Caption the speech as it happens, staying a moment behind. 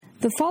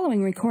The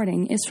following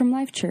recording is from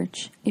Life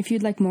Church. If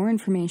you'd like more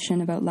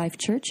information about Life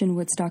Church in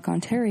Woodstock,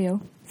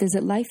 Ontario,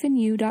 visit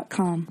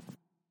lifeinyou.com.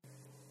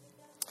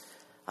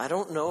 I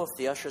don't know if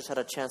the ushers had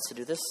a chance to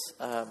do this,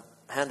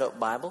 hand out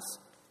Bibles.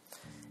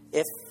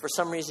 If for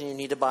some reason you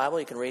need a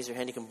Bible, you can raise your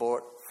hand, you can borrow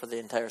it for the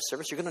entire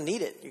service. You're going to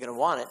need it. You're going to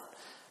want it.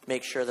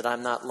 Make sure that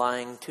I'm not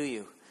lying to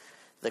you.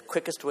 The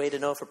quickest way to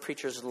know if a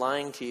preacher is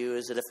lying to you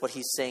is that if what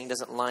he's saying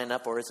doesn't line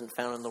up or isn't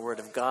found in the Word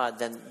of God,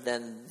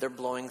 then they're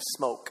blowing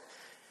smoke.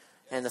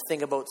 And the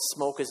thing about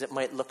smoke is it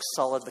might look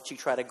solid, but you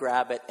try to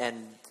grab it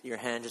and your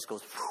hand just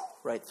goes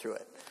right through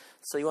it.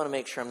 So you want to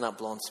make sure I'm not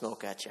blowing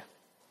smoke at you.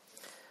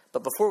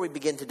 But before we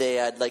begin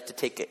today, I'd like to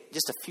take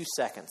just a few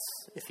seconds,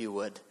 if you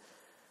would.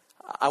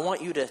 I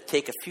want you to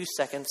take a few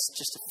seconds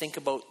just to think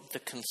about the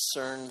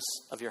concerns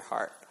of your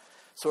heart.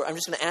 So I'm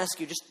just going to ask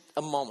you just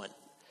a moment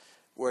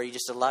where you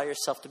just allow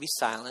yourself to be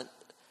silent.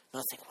 And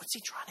I'll think, what's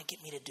he trying to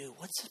get me to do?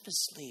 What's up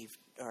his sleeve?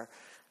 Or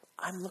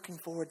I'm looking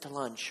forward to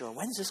lunch. Or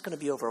when's this going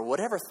to be over? Or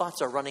whatever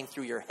thoughts are running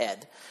through your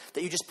head,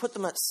 that you just put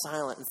them at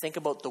silent and think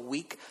about the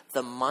week,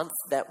 the month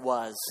that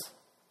was.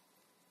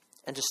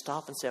 And just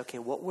stop and say, okay,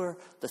 what were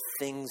the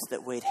things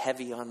that weighed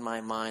heavy on my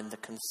mind, the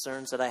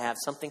concerns that I have,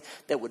 something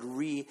that would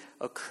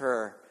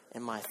reoccur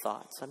in my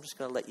thoughts? I'm just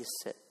going to let you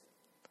sit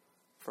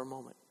for a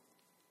moment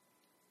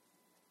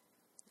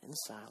in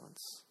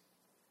silence,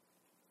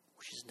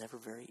 which is never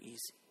very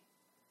easy.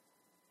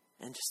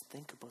 And just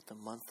think about the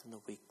month and the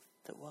week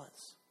that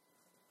was.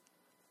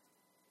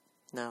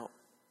 Now,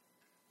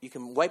 you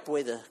can wipe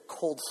away the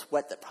cold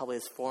sweat that probably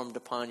has formed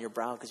upon your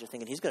brow because you're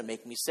thinking, he's going to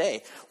make me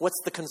say,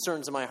 what's the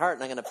concerns of my heart?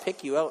 And I'm going to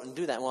pick you out and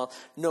do that. Well,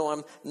 no,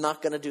 I'm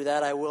not going to do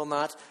that. I will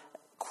not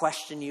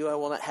question you. I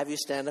will not have you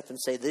stand up and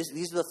say,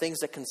 these are the things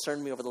that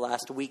concerned me over the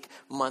last week,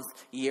 month,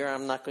 year.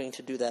 I'm not going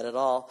to do that at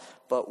all.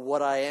 But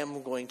what I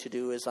am going to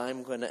do is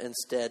I'm going to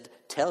instead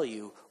tell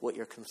you what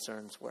your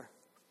concerns were.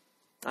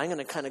 I'm going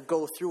to kind of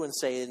go through and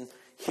say, and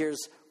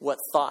here's what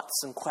thoughts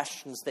and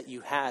questions that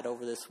you had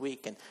over this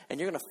week. And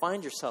you're going to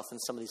find yourself in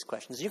some of these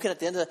questions. You can, at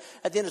the end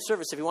of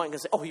service, if you want, you can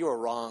say, oh, you were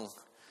wrong.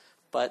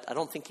 But I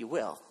don't think you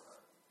will.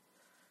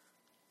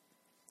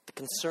 The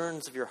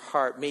concerns of your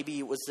heart, maybe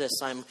it was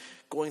this, I'm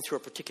going through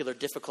a particular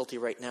difficulty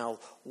right now.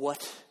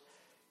 What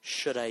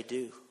should I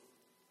do?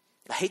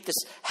 I hate this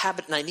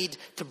habit and I need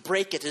to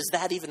break it. Is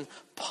that even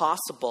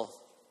possible?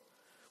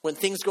 When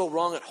things go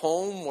wrong at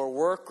home or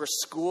work or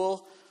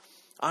school,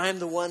 I'm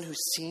the one who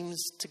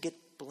seems to get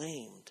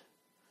blamed.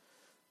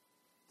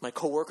 My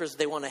coworkers,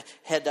 they want to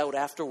head out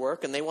after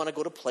work and they want to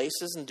go to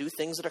places and do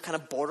things that are kind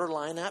of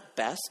borderline at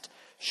best.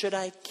 Should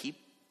I keep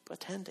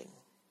attending?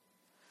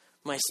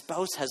 My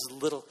spouse has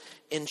little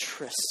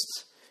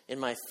interest in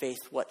my faith.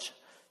 What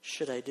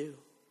should I do?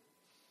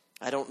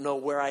 I don't know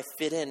where I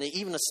fit in.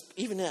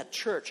 Even at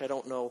church, I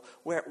don't know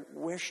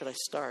where should I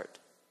start.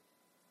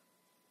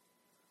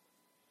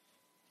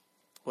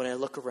 When I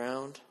look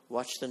around,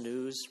 watch the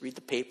news, read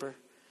the paper,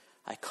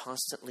 I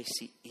constantly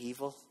see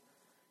evil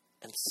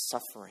and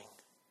suffering.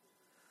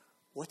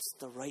 What's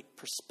the right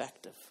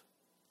perspective?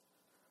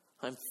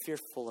 I'm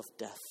fearful of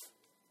death.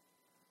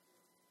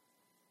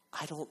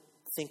 I don't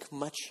think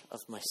much of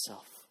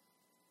myself.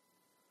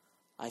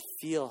 I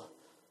feel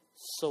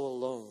so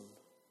alone.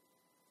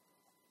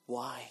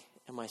 Why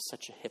am I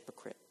such a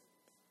hypocrite?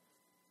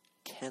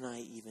 Can I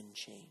even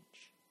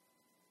change?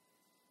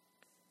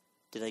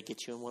 Did I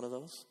get you in one of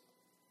those?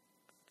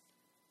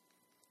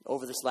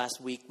 Over this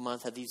last week,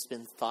 month, have these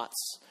been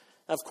thoughts?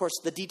 Of course,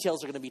 the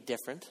details are going to be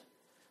different.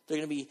 They're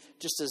going to be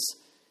just as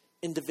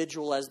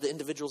individual as the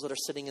individuals that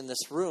are sitting in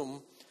this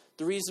room.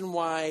 The reason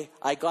why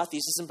I got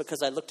these isn't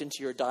because I looked into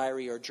your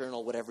diary or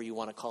journal, whatever you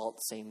want to call it.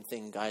 Same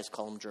thing. Guys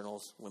call them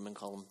journals. Women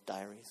call them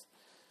diaries.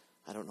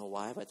 I don't know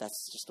why, but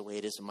that's just the way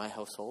it is in my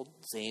household.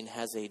 Zane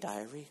has a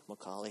diary.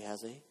 Macaulay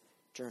has a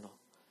journal.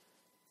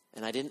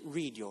 And I didn't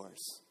read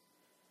yours.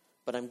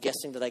 But I'm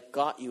guessing that I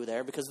got you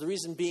there because the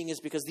reason being is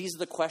because these are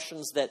the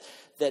questions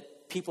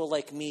that people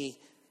like me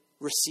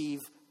receive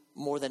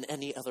more than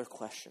any other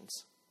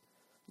questions.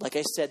 Like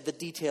I said, the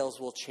details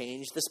will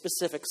change. The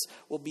specifics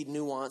will be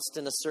nuanced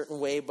in a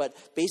certain way. But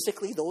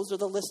basically, those are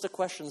the list of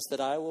questions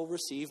that I will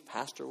receive,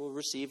 Pastor will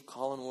receive,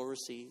 Colin will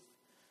receive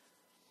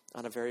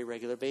on a very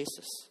regular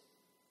basis.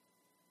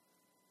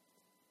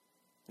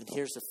 And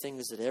here's the thing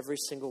is that every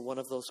single one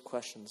of those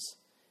questions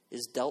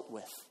is dealt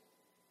with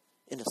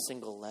in a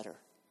single letter.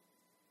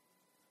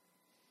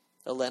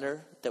 A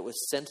letter that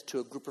was sent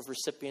to a group of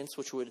recipients,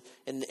 which would,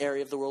 in the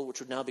area of the world, which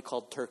would now be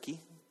called Turkey.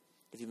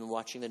 If you've been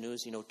watching the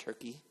news, you know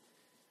Turkey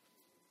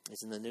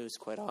is in the news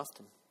quite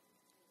often.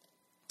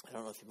 I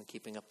don't know if you've been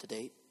keeping up to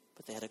date,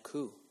 but they had a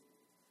coup.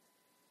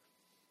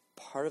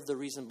 Part of the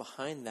reason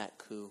behind that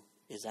coup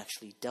is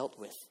actually dealt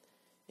with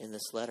in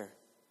this letter.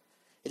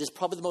 It is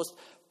probably the most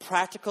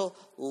practical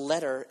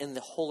letter in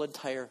the whole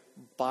entire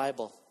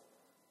Bible.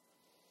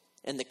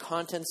 And the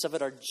contents of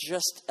it are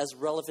just as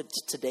relevant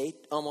to today,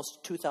 almost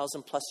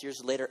 2,000 plus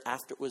years later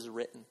after it was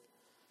written,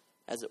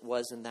 as it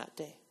was in that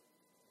day.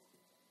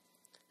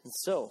 And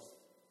so,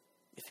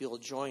 if you'll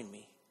join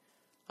me,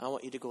 I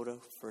want you to go to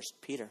 1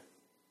 Peter.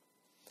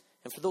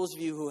 And for those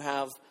of you who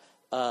have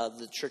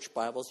the church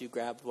Bibles, you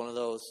grabbed one of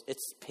those.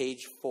 It's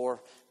page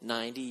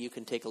 490. You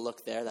can take a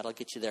look there. That'll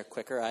get you there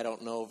quicker. I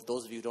don't know if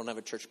those of you who don't have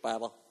a church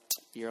Bible,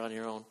 you're on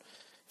your own.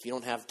 If you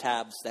don't have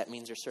tabs, that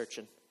means you're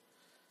searching.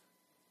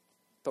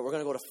 But we're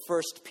going to go to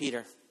 1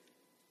 Peter.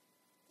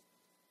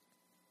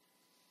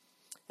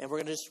 And we're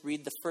going to just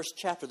read the first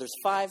chapter. There's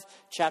 5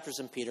 chapters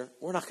in Peter.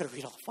 We're not going to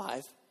read all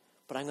 5,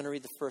 but I'm going to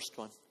read the first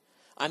one.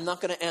 I'm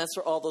not going to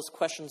answer all those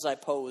questions I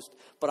posed,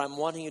 but I'm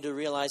wanting you to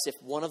realize if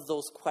one of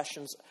those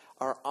questions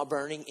are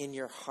burning in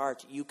your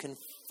heart, you can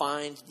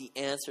find the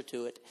answer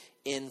to it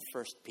in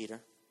 1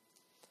 Peter.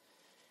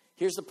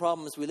 Here's the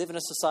problem is we live in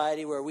a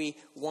society where we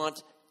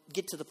want,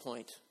 get to the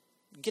point.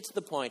 Get to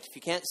the point. If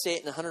you can't say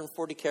it in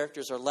 140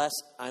 characters or less,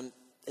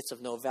 it's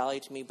of no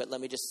value to me, but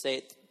let me just say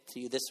it to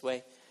you this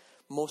way.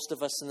 Most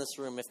of us in this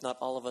room, if not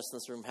all of us in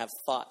this room, have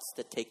thoughts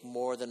that take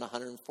more than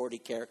 140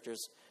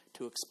 characters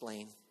to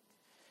explain.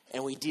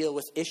 And we deal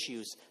with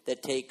issues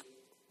that take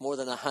more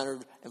than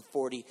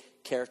 140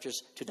 characters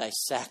to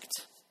dissect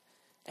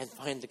and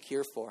find the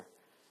cure for.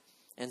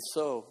 And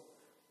so,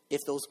 if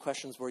those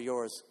questions were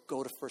yours,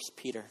 go to 1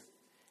 Peter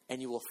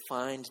and you will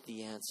find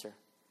the answer.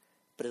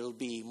 But it'll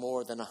be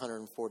more than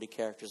 140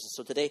 characters.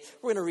 So today,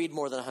 we're going to read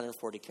more than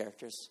 140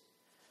 characters.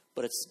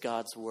 But it's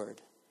God's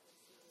word.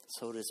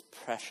 So it is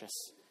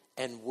precious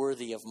and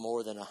worthy of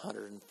more than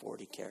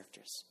 140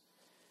 characters.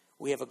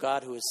 We have a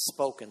God who has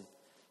spoken.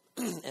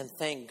 And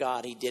thank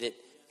God he did it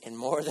in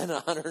more than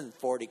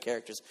 140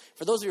 characters.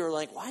 For those of you who are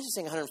like, why is he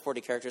saying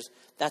 140 characters?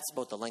 That's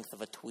about the length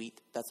of a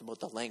tweet. That's about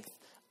the length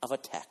of a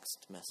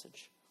text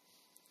message.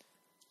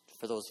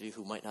 For those of you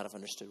who might not have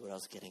understood what I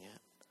was getting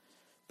at.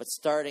 But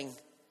starting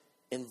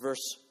in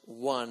verse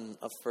 1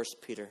 of 1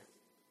 Peter.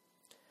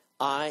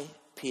 I,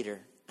 Peter,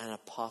 an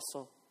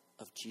apostle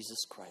of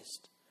Jesus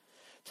Christ,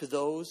 to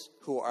those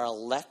who are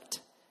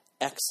elect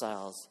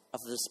exiles of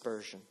the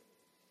dispersion,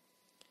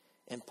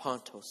 in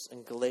Pontus,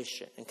 and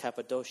Galatia, and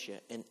Cappadocia,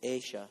 and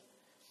Asia,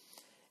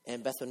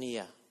 and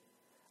Bithynia,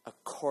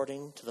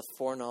 according to the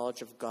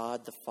foreknowledge of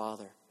God the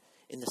Father,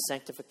 in the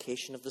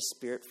sanctification of the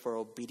Spirit for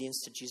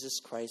obedience to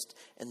Jesus Christ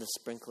and the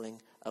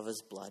sprinkling of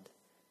his blood.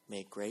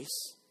 May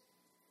grace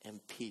and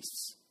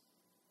peace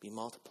be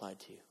multiplied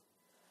to you.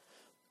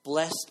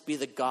 Blessed be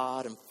the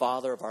God and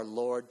Father of our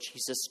Lord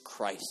Jesus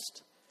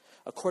Christ.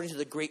 According to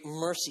the great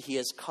mercy he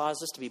has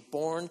caused us to be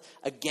born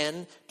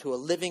again to a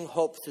living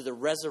hope through the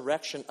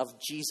resurrection of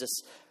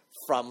Jesus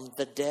from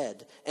the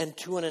dead, and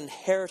to an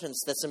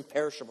inheritance that's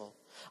imperishable,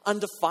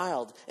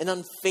 undefiled and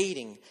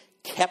unfading,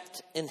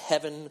 kept in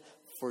heaven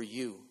for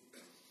you,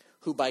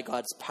 who by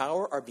God's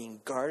power are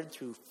being guarded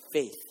through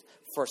faith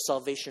for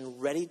salvation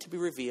ready to be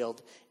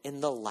revealed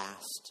in the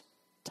last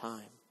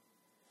time.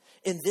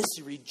 In this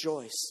you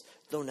rejoice,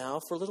 though now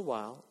for a little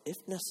while, if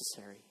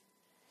necessary,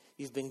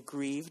 you've been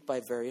grieved by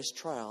various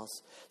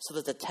trials, so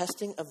that the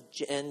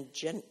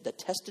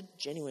tested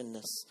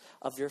genuineness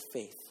of your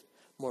faith,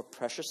 more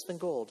precious than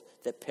gold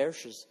that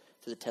perishes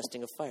through the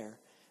testing of fire,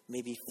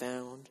 may be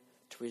found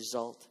to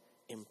result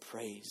in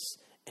praise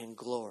and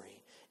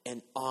glory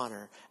and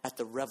honor at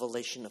the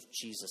revelation of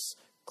Jesus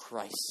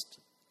Christ.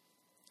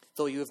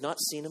 Though you have not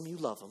seen him, you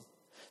love him.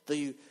 Though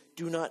you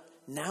do not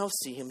now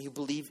see him, you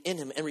believe in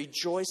him and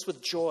rejoice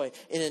with joy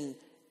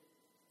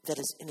that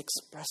is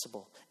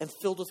inexpressible and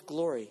filled with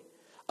glory,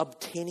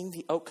 obtaining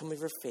the outcome of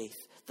your faith,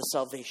 the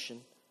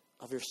salvation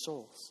of your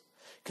souls.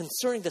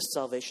 Concerning this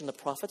salvation, the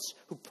prophets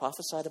who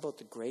prophesied about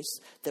the grace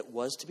that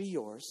was to be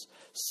yours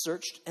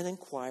searched and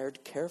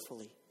inquired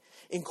carefully,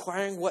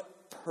 inquiring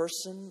what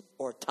person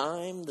or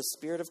time the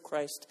Spirit of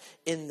Christ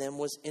in them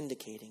was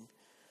indicating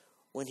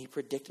when he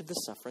predicted the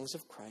sufferings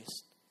of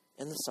Christ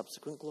and the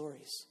subsequent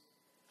glories.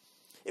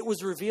 It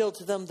was revealed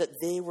to them that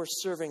they were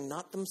serving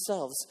not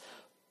themselves,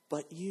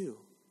 but you,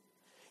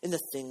 in the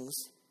things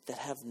that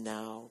have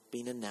now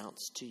been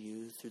announced to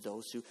you through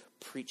those who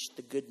preached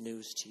the good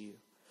news to you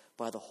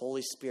by the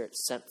Holy Spirit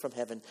sent from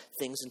heaven,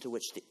 things into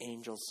which the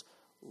angels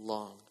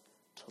long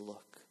to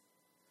look.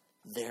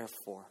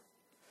 Therefore,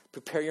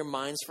 prepare your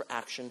minds for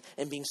action,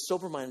 and being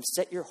sober-minded,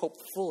 set your hope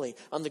fully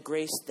on the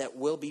grace that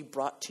will be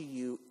brought to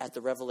you at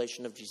the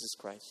revelation of Jesus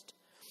Christ.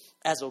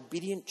 As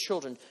obedient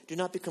children, do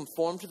not be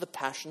conformed to the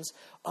passions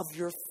of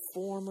your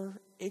former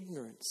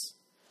ignorance.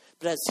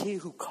 But as he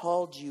who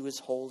called you is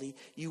holy,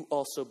 you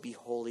also be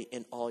holy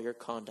in all your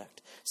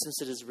conduct.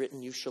 Since it is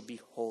written, you shall be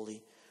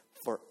holy,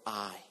 for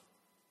I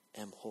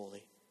am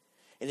holy.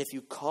 And if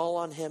you call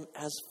on him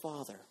as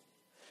Father,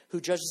 who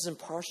judges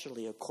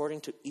impartially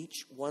according to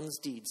each one's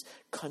deeds,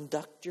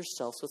 conduct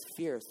yourselves with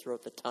fear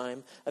throughout the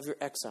time of your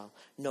exile,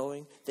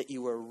 knowing that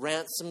you were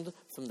ransomed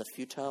from the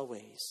futile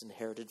ways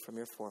inherited from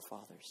your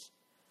forefathers,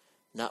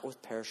 not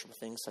with perishable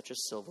things such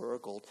as silver or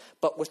gold,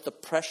 but with the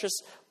precious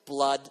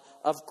blood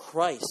of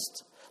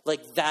Christ,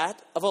 like that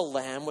of a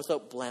lamb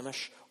without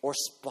blemish or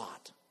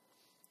spot.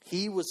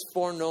 He was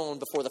foreknown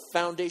before the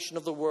foundation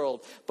of the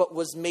world, but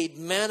was made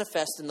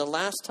manifest in the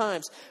last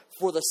times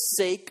for the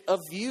sake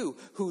of you,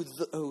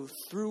 who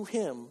through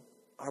him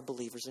are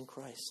believers in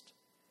Christ,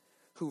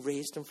 who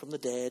raised him from the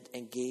dead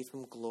and gave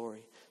him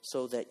glory,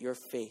 so that your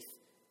faith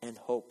and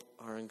hope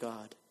are in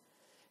God.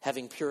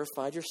 Having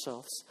purified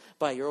yourselves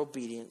by your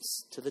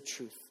obedience to the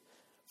truth,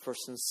 for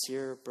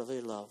sincere brotherly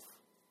love,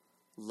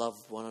 love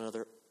one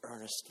another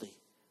earnestly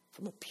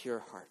from a pure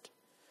heart.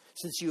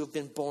 Since you have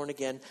been born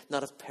again,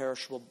 not of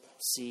perishable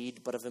seed,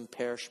 but of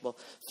imperishable,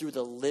 through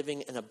the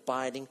living and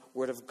abiding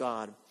word of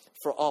God.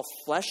 For all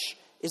flesh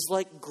is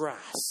like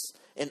grass,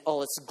 and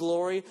all its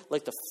glory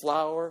like the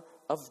flower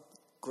of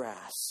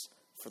grass.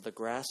 For the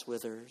grass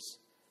withers,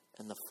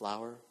 and the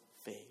flower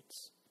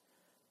fades.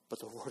 But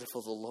the word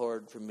of the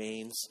Lord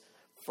remains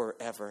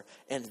forever.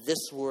 And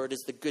this word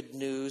is the good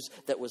news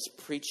that was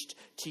preached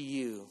to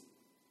you.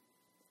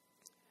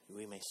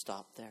 We may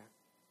stop there.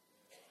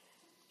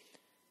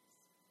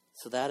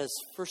 So that is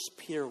 1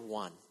 Peter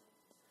 1.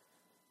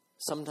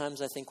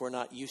 Sometimes I think we're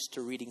not used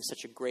to reading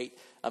such a great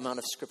amount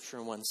of scripture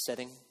in one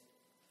sitting.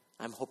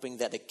 I'm hoping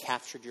that it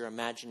captured your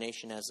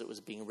imagination as it was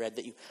being read,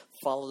 that you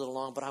followed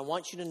along. But I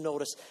want you to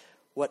notice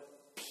what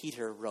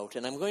Peter wrote.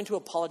 And I'm going to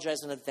apologize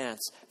in advance.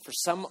 For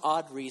some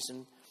odd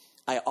reason,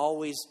 I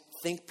always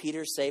think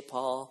Peter, say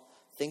Paul,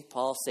 think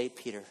Paul, say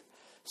Peter.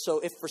 So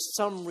if for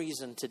some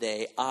reason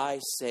today I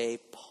say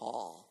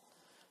Paul,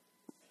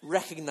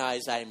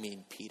 recognize I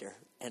mean Peter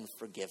and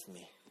forgive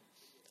me.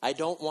 I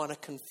don't want to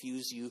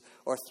confuse you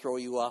or throw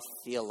you off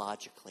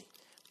theologically,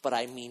 but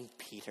I mean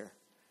Peter.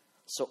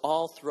 So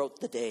all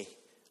throughout the day,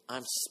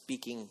 I'm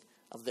speaking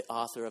of the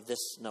author of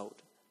this note,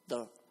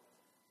 the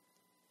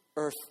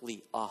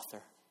earthly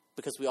author.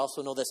 Because we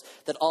also know this,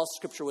 that all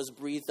scripture was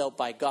breathed out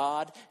by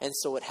God, and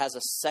so it has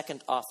a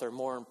second author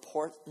more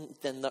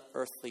important than the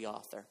earthly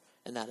author,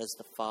 and that is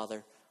the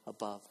Father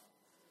above.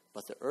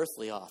 But the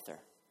earthly author,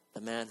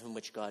 the man whom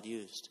which God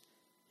used,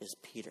 is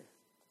Peter.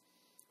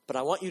 But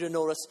I want you to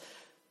notice,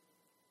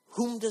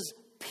 whom does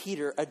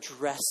Peter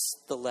address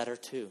the letter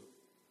to?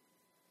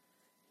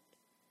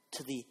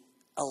 To the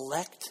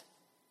elect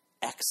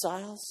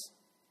exiles?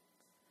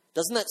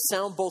 Doesn't that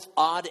sound both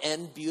odd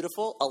and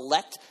beautiful?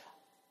 Elect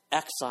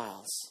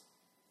exiles.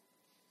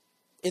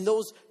 In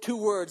those two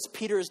words,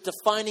 Peter is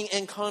defining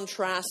and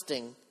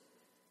contrasting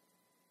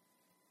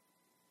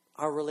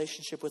our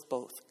relationship with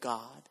both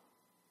God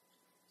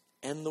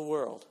and the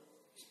world.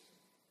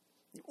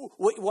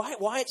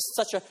 Why it's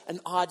such an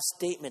odd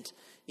statement?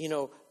 You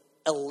know,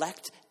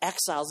 elect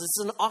exiles.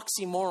 This is an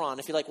oxymoron.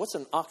 If you're like, what's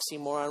an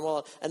oxymoron?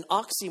 Well, an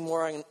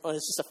oxymoron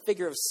is just a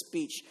figure of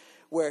speech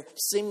where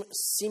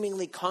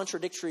seemingly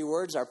contradictory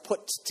words are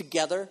put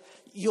together.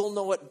 You'll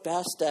know it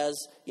best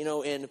as,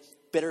 in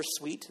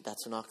bittersweet.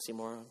 That's an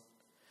oxymoron.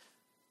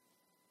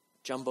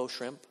 Jumbo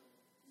shrimp.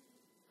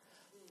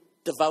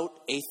 Devout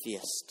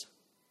atheist.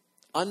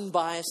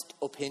 Unbiased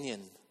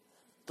opinion.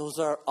 Those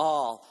are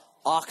all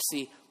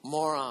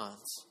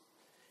oxymorons.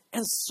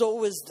 And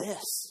so is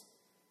this.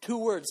 Two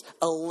words,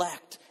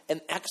 elect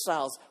and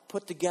exiles,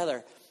 put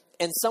together.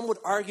 And some would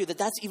argue that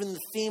that's even the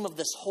theme of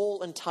this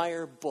whole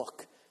entire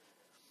book.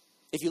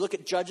 If you look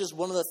at Judges,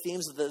 one of the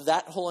themes of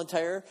that whole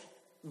entire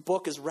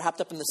book is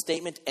wrapped up in the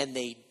statement, and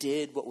they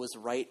did what was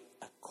right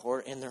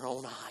in their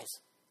own eyes.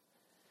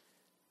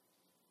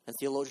 And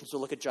theologians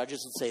will look at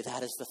Judges and say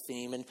that is the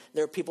theme. And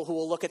there are people who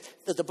will look at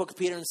the book of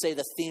Peter and say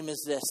the theme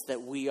is this,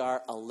 that we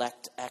are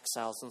elect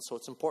exiles. And so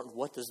it's important.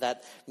 What does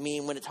that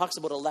mean? When it talks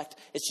about elect,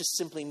 it's just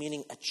simply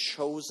meaning a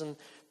chosen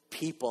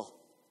people.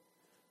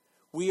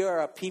 We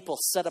are a people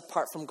set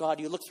apart from God.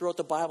 You look throughout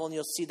the Bible and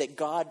you'll see that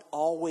God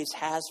always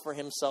has for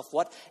himself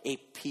what? A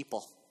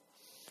people.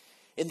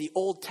 In the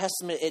Old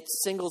Testament, it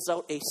singles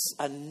out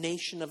a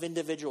nation of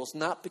individuals,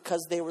 not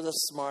because they were the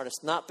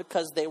smartest, not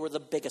because they were the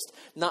biggest,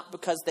 not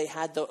because they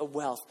had the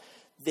wealth.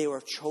 They were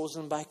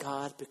chosen by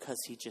God because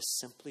he just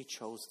simply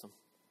chose them.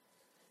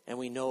 And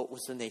we know it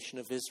was the nation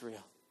of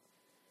Israel.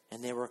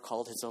 And they were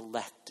called his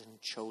elect and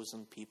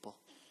chosen people.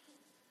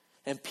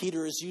 And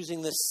Peter is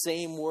using the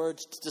same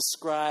words to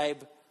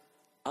describe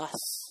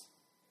us,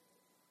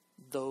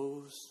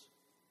 those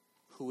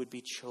who would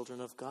be children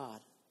of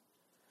God.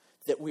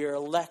 That we are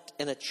elect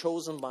and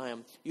chosen by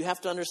him. You have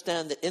to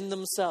understand that in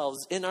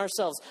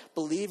ourselves,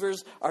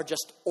 believers are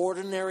just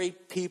ordinary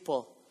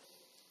people.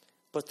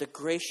 But the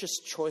gracious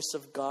choice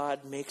of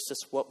God makes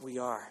us what we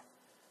are.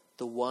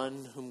 The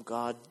one whom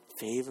God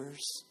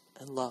favors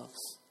and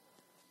loves.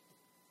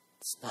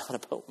 It's not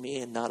about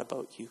me and not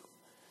about you.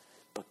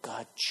 But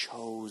God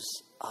chose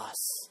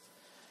us.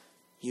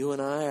 You and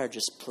I are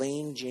just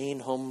plain Jane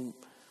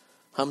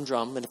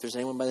humdrum. And if there's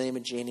anyone by the name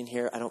of Jane in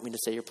here, I don't mean to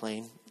say you're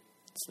plain.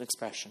 It's an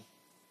expression.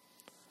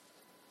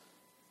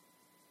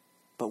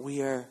 But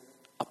we are,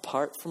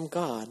 apart from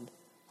God,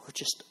 we're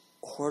just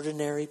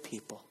ordinary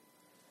people.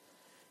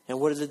 And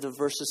what did the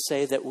verses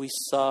say that we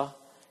saw?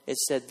 It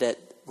said that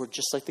we're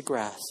just like the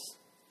grass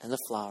and the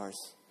flowers.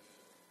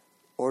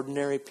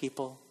 Ordinary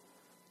people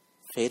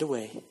fade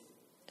away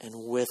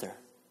and wither.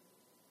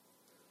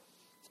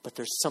 But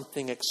there's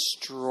something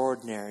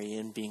extraordinary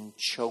in being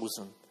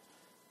chosen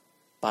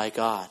by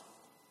God.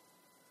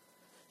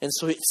 And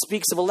so it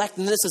speaks of elect,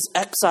 and this is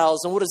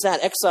exiles. And what is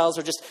that? Exiles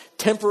are just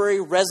temporary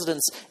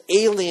residents,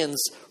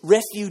 aliens,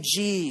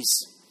 refugees.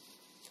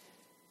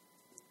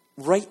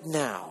 Right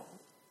now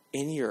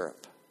in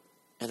Europe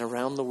and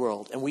around the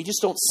world, and we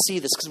just don't see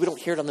this because we don't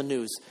hear it on the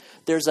news,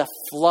 there's a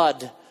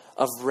flood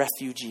of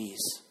refugees.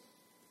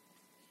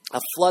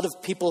 A flood of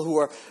people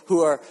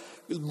who are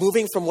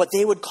moving from what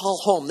they would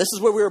call home. This is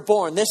where we were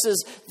born. This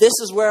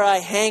is where I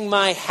hang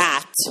my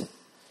hat.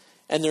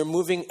 And they're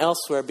moving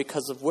elsewhere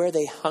because of where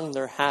they hung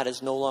their hat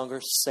is no longer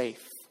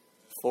safe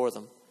for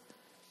them.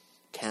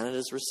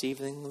 Canada's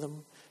receiving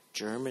them.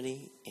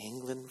 Germany,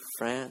 England,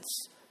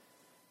 France.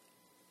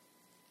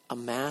 A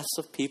mass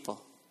of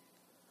people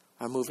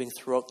are moving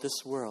throughout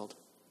this world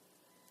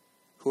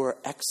who are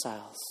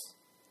exiles,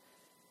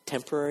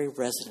 temporary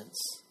residents,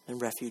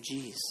 and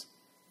refugees.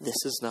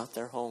 This is not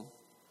their home.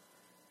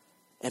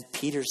 And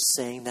Peter's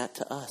saying that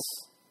to us,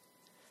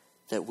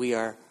 that we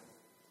are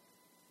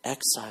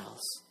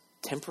exiles,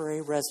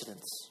 temporary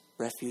residents,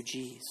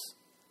 refugees.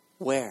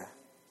 Where?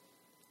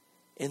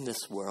 In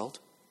this world.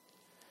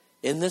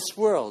 In this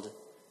world,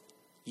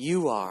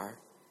 you are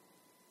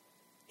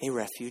a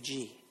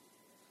refugee.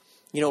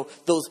 You know,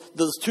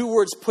 those two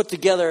words put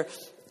together,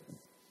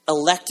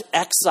 elect,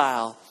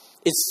 exile,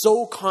 is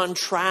so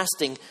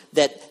contrasting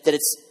that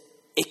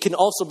it can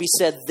also be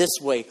said this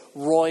way,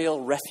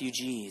 royal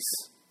refugees.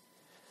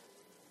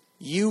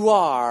 You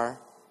are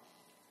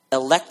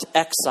elect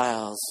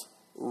exiles,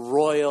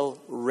 royal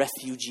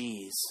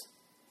refugees.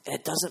 And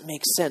it doesn't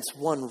make sense.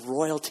 One,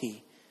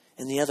 royalty,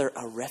 and the other,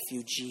 a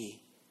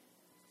refugee.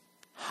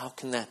 How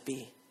can that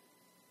be?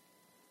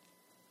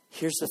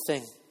 Here's the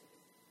thing.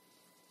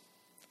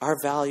 Our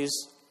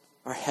values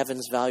are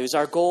heaven's values.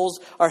 Our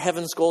goals are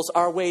heaven's goals.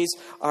 Our ways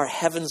are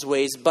heaven's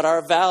ways. But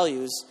our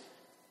values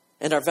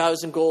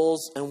and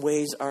goals and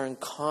ways are in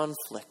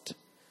conflict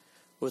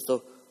with the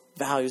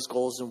values,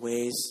 goals, and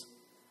ways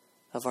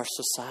of our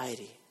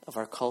society, of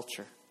our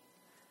culture.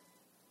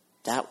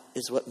 That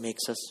is what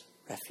makes us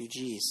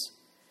refugees.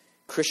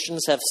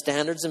 Christians have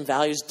standards and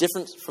values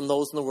different from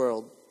those in the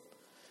world.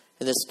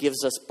 And this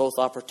gives us both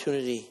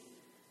opportunity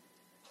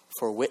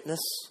for witness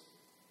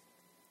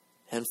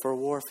and for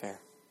warfare.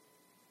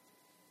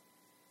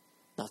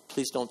 Now,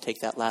 please don't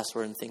take that last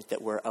word and think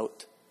that we're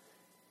out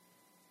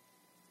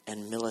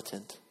and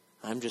militant.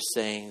 I'm just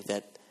saying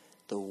that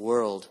the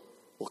world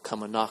will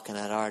come a-knocking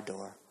at our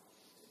door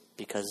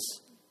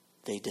because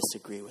they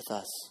disagree with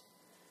us.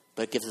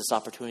 But it gives us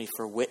opportunity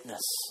for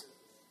witness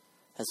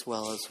as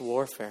well as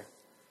warfare.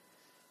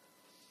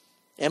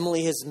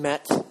 Emily has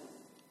met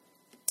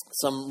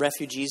some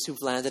refugees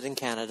who've landed in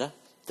Canada.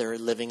 They're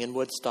living in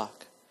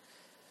Woodstock.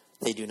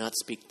 They do not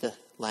speak the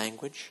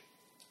language,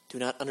 do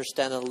not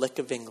understand a lick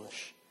of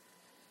English.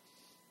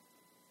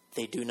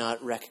 They do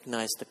not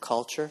recognize the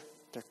culture.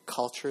 Their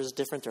culture is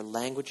different. Their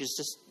language is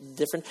just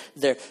different.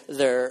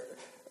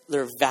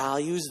 Their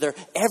values,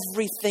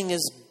 everything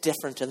is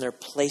different, and they're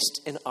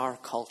placed in our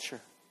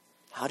culture.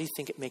 How do you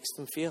think it makes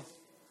them feel?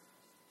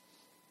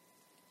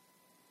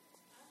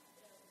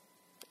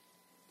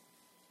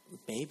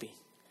 Maybe.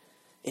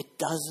 It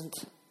doesn't.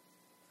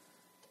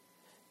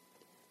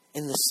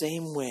 In the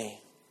same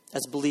way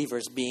as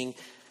believers, being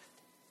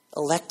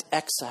elect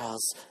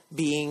exiles,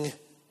 being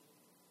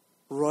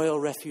royal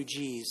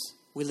refugees,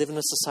 we live in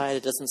a society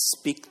that doesn't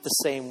speak the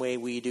same way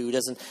we do,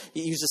 doesn't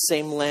use the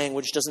same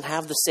language, doesn't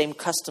have the same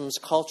customs,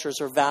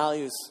 cultures, or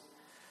values.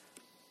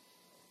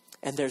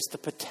 And there's the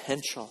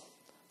potential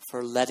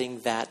for letting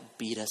that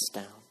beat us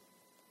down.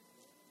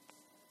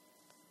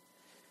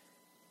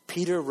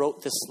 Peter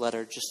wrote this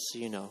letter, just so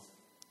you know,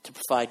 to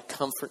provide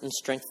comfort and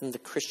strengthen the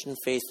Christian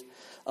faith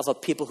of a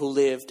people who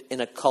lived in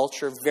a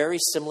culture very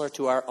similar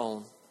to our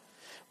own.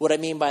 What I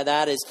mean by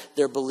that is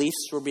their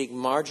beliefs were being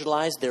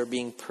marginalized, they were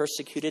being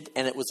persecuted,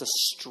 and it was a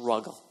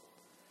struggle.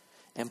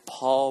 And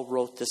Paul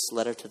wrote this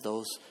letter to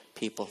those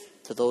people,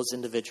 to those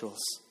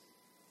individuals.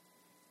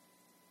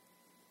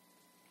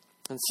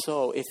 And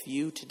so, if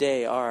you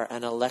today are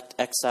an elect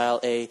exile,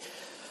 a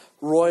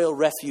royal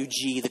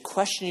refugee, the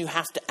question you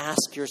have to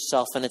ask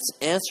yourself, and it's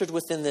answered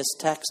within this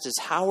text, is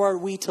how are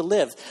we to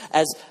live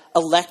as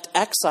elect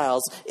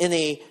exiles in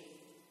a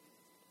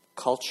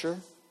culture,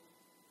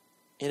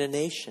 in a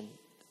nation,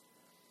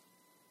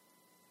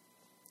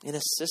 in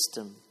a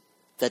system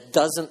that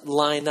doesn't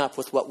line up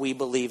with what we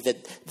believe,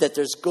 that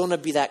there's going to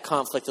be that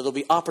conflict, that there'll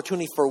be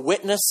opportunity for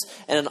witness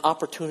and an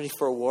opportunity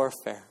for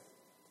warfare.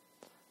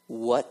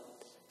 What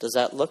does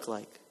that look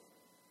like?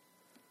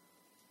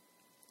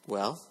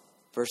 Well,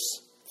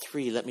 verse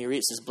 3, let me read.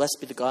 It says, "Blessed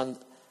be the God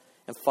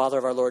and Father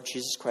of our Lord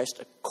Jesus Christ.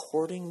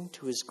 According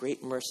to his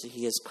great mercy,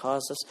 he has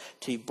caused us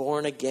to be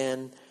born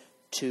again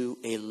to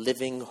a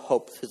living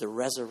hope through the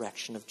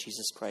resurrection of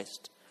Jesus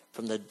Christ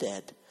from the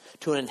dead,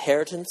 to an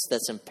inheritance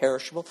that's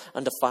imperishable,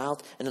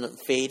 undefiled, and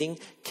unfading,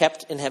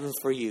 kept in heaven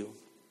for you,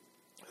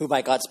 who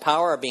by God's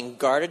power are being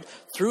guarded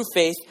through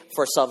faith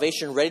for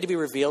salvation, ready to be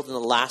revealed in the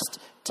last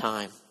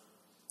time.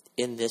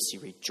 In this you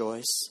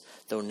rejoice,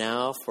 though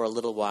now for a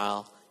little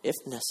while, if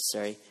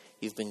necessary,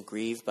 you've been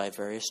grieved by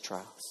various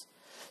trials,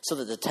 so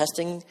that the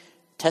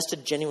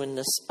tested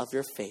genuineness of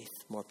your faith,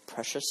 more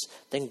precious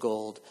than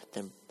gold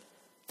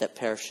that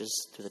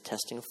perishes through the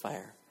testing of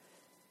fire,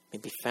 may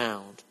be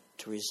found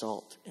to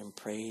result in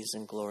praise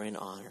and glory and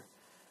honor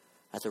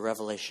at the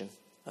revelation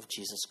of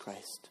Jesus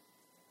Christ.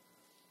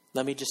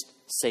 Let me just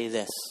say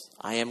this.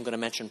 I am going to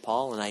mention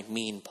Paul, and I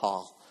mean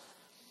Paul.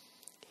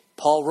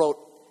 Paul wrote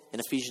in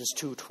Ephesians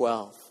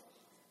 2:12,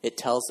 it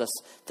tells us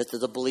that the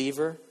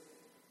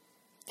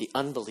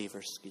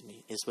unbeliever,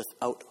 is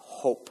without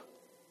hope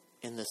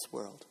in this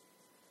world.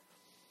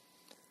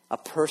 A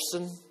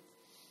person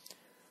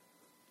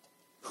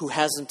who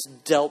hasn't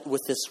dealt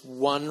with this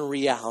one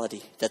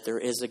reality that there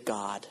is a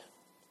God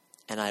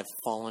and I've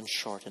fallen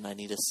short and I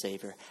need a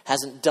Savior,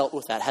 hasn't dealt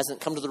with that,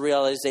 hasn't come to the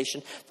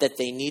realization that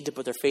they need to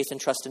put their faith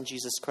and trust in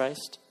Jesus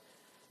Christ,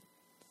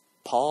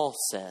 Paul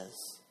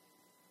says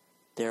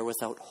they're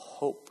without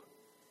hope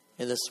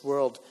in this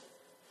world.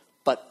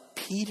 But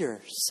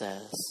Peter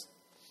says,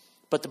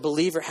 but the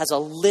believer has a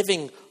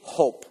living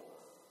hope.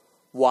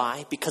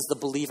 Why? Because the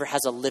believer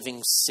has a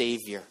living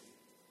Savior.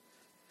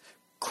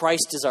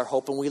 Christ is our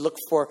hope, and we look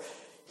for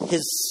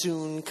his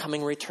soon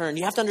coming return.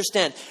 You have to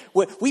understand,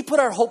 we put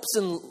our hopes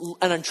and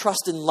our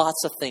trust in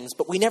lots of things,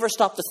 but we never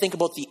stop to think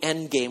about the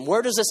end game.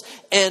 Where does this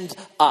end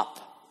up?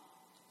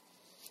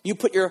 You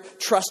put your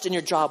trust in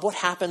your job. What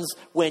happens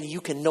when you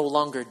can no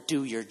longer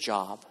do your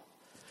job?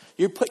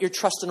 You put your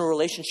trust in a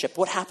relationship.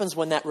 What happens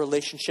when that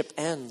relationship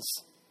ends?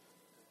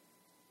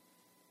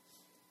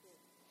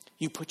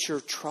 You put your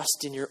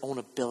trust in your own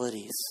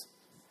abilities.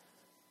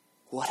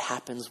 What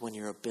happens when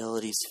your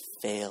abilities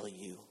fail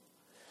you?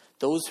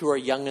 Those who are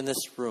young in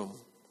this room,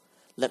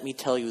 let me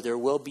tell you, there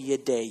will be a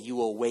day you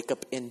will wake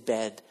up in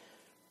bed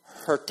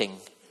hurting.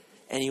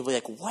 And you'll be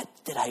like, what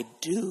did I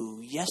do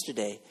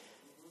yesterday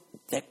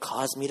that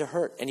caused me to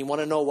hurt? And you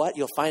want to know what?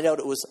 You'll find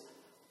out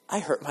I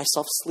hurt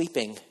myself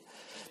sleeping.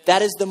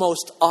 That is the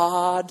most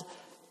odd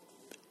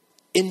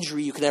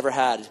injury you could ever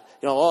had.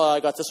 I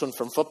got this one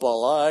from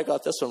football. Oh, I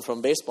got this one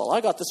from baseball.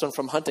 I got this one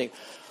from hunting.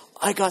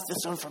 I got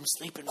this one from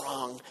sleeping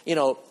wrong.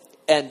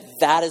 And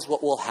that is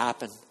what will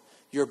happen.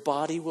 Your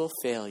body will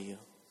fail you,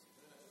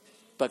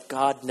 but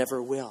God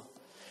never will.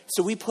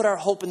 So we put our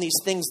hope in these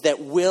things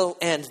that will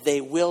end. They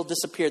will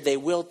disappear. They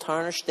will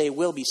tarnish. They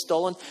will be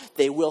stolen.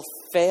 They will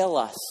fail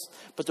us.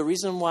 But the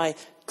reason why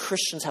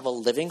Christians have a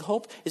living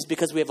hope is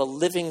because we have a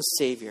living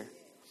Savior.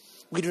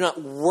 We do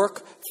not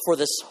work for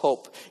this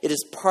hope. It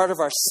is part of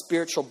our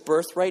spiritual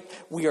birthright.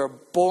 We are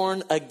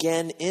born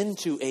again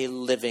into a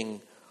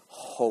living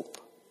hope.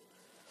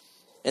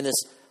 And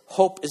this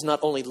hope is not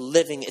only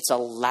living, it's a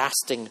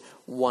lasting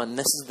one.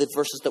 This is the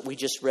verses that we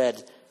just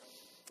read.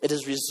 It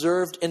is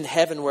reserved in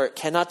heaven where it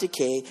cannot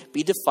decay,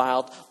 be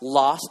defiled,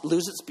 lost,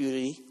 lose its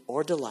beauty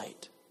or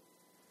delight.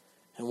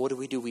 And what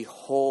do? We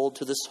hold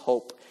to this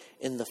hope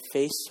in the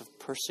face of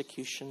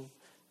persecution,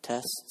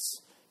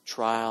 tests,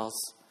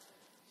 trials,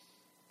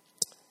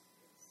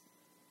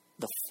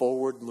 the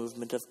forward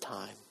movement of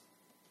time,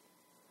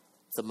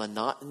 the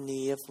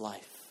monotony of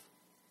life.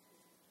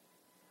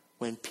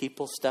 When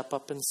people step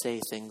up and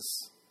say things,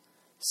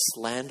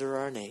 slander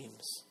our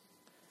names,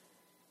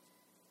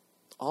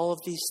 all of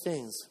these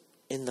things,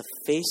 in the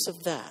face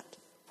of that,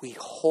 we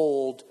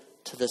hold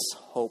to this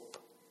hope.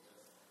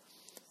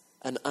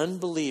 An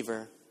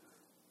unbeliever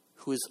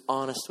who is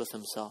honest with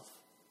himself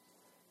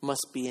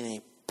must be in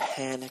a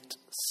panicked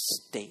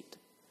state,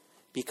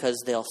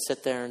 because they'll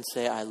sit there and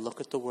say, I look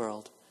at the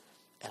world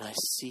and I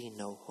see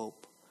no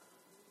hope.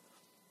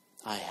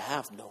 I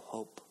have no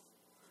hope.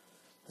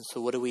 And so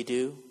what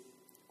do?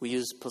 We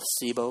use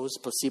placebos.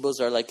 Placebos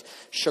are like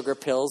sugar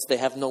pills. They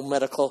have no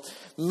medical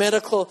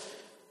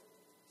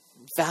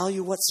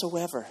value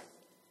whatsoever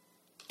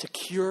to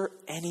cure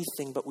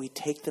anything, but we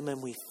take them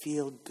and we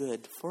feel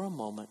good for a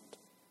moment.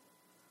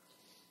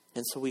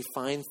 And so we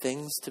find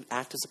things to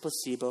act as a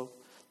placebo,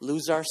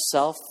 lose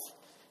ourselves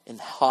in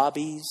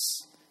hobbies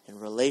and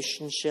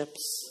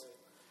relationships.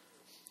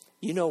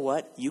 You know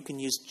what? You can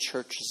use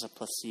church as a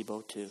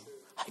placebo too.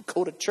 I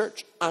go to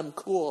church. I'm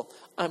cool.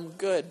 I'm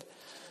good.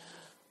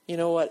 You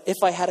know what? If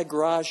I had a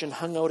garage and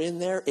hung out in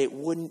there, it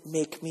wouldn't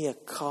make me a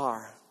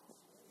car.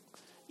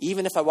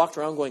 Even if I walked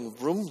around going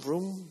vroom,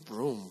 vroom,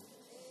 vroom.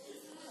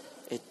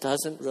 It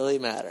doesn't really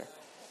matter.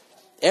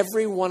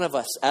 Every one of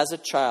us as a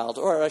child,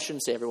 or I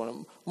shouldn't say every one of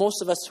them,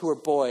 most of us who were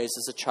boys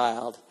as a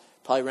child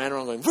probably ran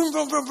around going vroom,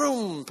 vroom, vroom,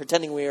 vroom,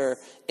 pretending we were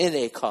in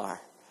a car.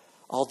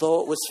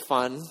 Although it was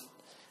fun,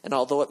 and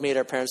although it made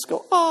our parents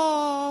go,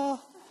 ah,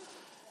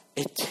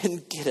 it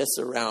didn't get us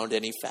around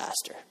any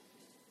faster.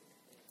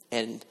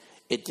 And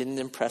it didn't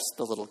impress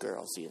the little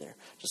girls either.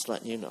 Just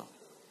letting you know.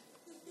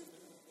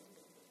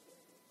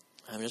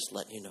 I'm just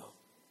letting you know.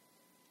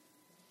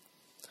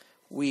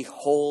 We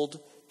hold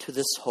to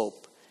this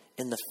hope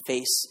in the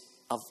face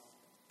of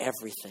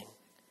everything.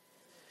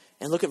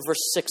 And look at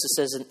verse 6. It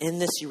says, and in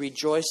this you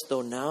rejoice,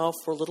 though now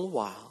for a little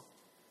while,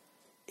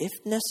 if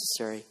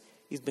necessary,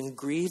 you've been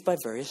grieved by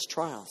various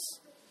trials.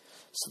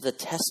 So the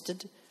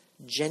tested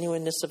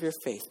genuineness of your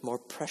faith, more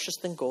precious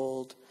than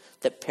gold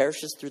that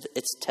perishes through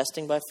its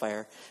testing by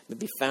fire may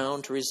be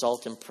found to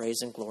result in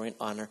praise and glory and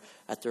honor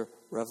at the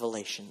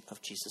revelation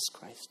of Jesus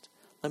Christ.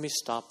 Let me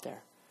stop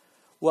there.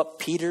 What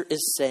Peter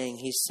is saying,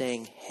 he's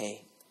saying,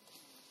 hey,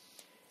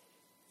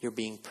 you're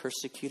being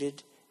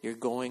persecuted.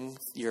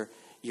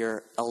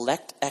 You're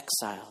elect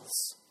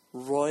exiles,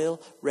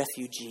 royal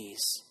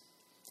refugees.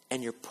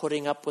 And you're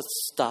putting up with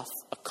stuff,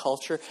 a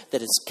culture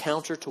that is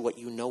counter to what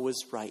you know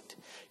is right.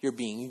 You're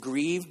being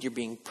grieved. You're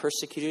being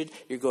persecuted.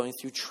 You're going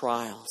through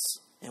trials.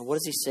 And what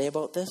does he say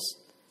about this?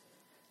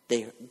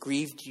 They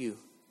grieved you.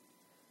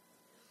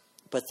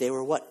 But they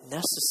were what?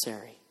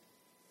 Necessary.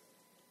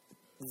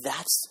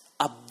 That's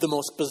the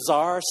most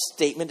bizarre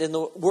statement in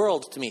the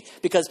world to me.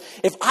 Because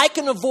if I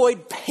can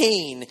avoid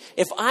pain,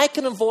 if I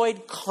can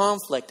avoid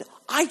conflict,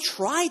 I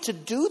try to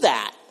do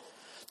that.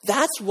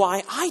 That's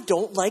why I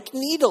don't like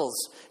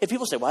needles. If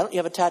people say, why don't you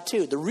have a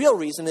tattoo? The real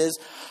reason is,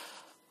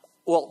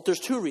 well, there's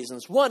two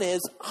reasons. One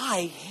is,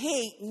 I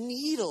hate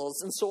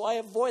needles, and so I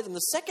avoid them. The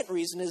second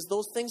reason is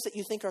those things that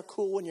you think are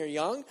cool when you're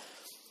young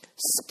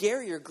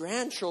scare your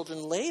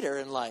grandchildren later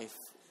in life.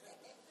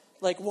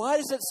 Like, why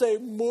does it say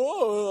 "Mom"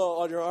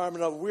 on your arm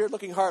and a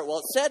weird-looking heart? Well,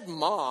 it said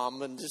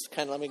 "Mom," and just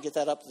kind of, let me get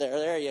that up there.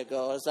 There you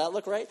go. Does that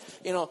look right?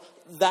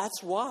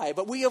 That's why.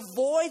 But we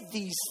avoid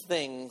these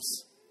things.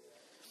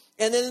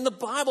 And then in the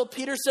Bible,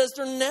 Peter says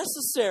they're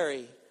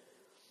necessary.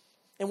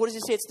 And what does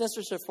he say it's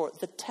necessary for?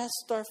 To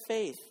test our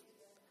faith.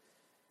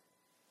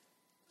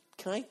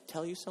 Can I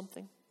tell you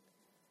something?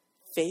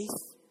 Faith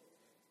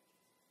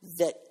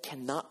that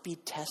cannot be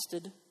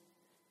tested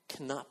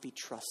cannot be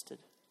trusted.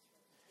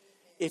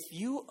 If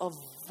you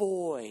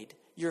avoid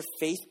your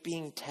faith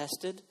being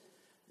tested,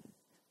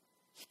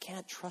 you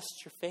can't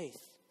trust your faith.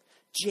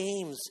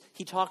 James,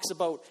 he talks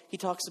about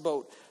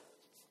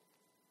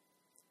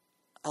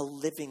a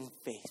living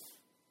faith.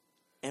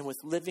 And with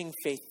living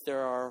faith,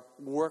 there are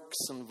works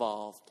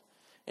involved.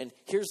 And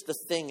here's the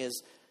thing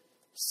is,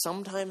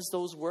 sometimes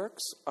those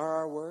works are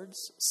our words.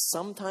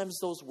 Sometimes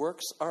those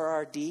works are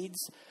our deeds.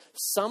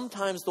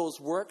 Sometimes those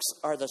works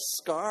are the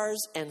scars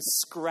and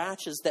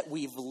scratches that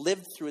we've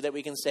lived through that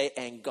we can say,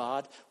 and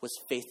God was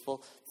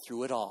faithful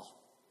through it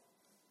all.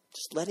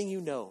 Just letting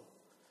you know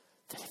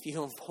that if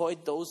you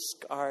avoid those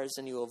scars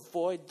and you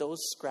avoid those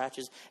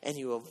scratches and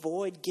you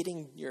avoid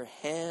getting your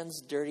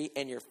hands dirty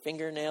and your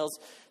fingernails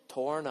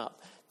torn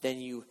up, then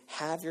you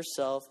have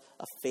yourself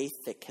a faith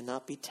that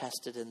cannot be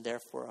tested and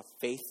therefore a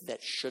faith that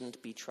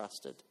shouldn't be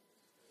trusted.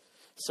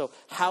 So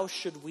how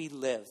should we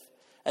live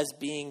as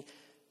being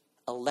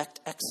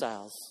elect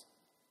exiles,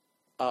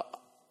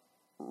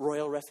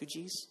 royal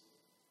refugees?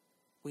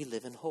 We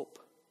live in hope.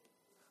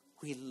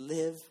 We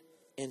live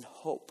in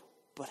hope.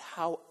 But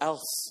how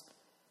else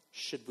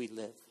should we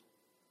live?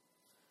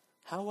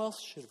 How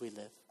else should we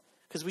live?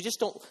 Because we just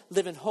don't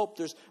live in hope.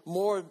 There's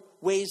more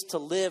ways to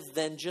live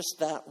than just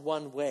that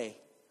one way.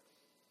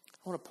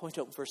 I want to point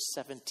out verse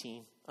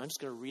 17. I'm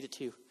just going to read it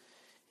to you.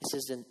 It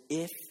says, and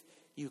if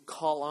you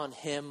call on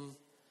him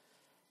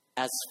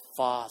as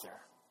Father.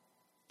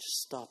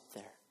 Just stop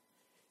there.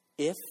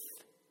 If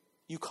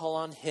you call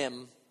on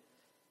him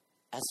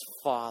as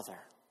Father.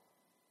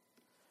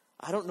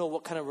 I don't know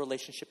what kind of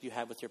relationship you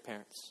have with your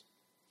parents.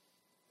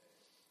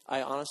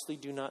 I honestly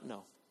do not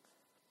know.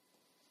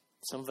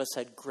 Some of us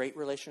had great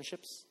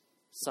relationships.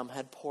 Some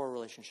had poor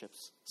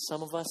relationships.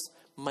 Some of us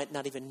might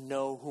not even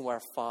know who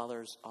our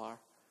fathers are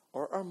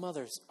or our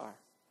mothers are.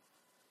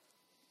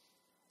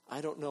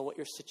 I don't know what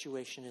your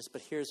situation is,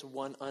 but here's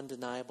one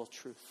undeniable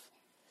truth.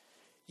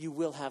 You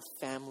will have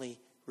family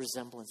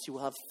resemblance. You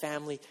will have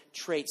family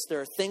traits.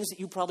 There are things that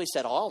you probably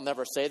said, oh, I'll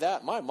never say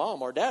that. My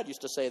mom or dad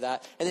used to say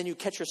that. And then you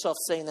catch yourself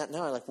saying that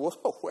now. You're like,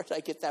 whoa, where did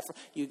I get that from?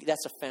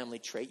 That's a family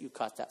trait. You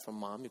caught that from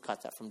mom. You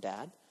caught that from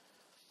dad.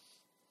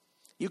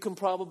 I could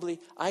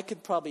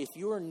probably, if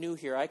you were new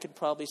here, I could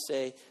probably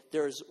say,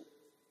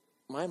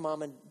 my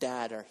mom and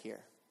dad are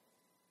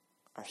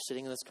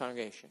sitting in this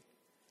congregation.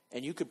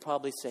 And you could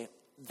probably say,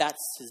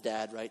 that's his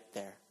dad right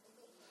there.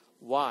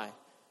 Why?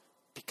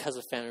 Because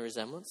of family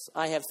resemblance.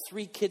 I have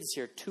 3 kids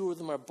here. 2 of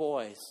them are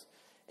boys.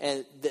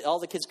 And all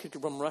the kids could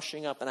come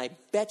rushing up. And I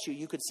bet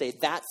you could say,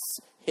 that's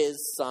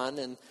his son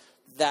and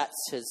that's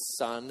his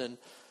son. And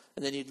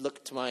then you'd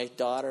look to my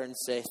daughter and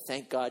say,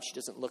 thank God she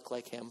doesn't look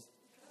like him.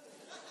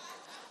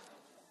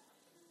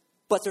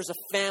 But there's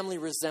a family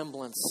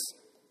resemblance.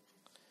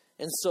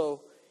 And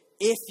so,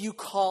 if you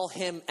call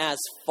him as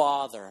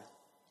Father,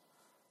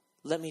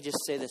 let me just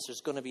say this,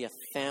 there's going to be a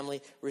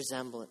family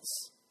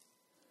resemblance.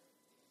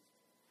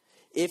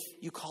 If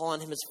you call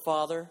on him as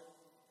Father,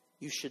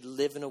 you should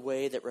live in a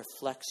way that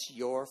reflects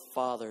your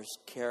Father's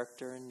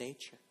character and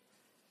nature.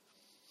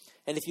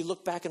 And if you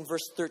look back in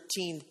verse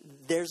 13,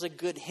 there's a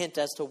good hint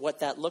as to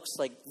what that looks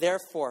like.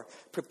 Therefore,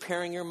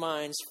 preparing your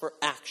minds for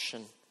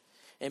action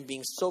and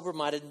being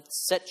sober-minded,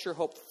 set your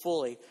hope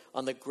fully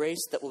on the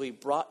grace that will be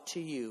brought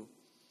to you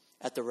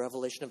at the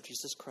revelation of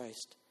Jesus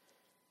Christ.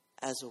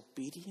 As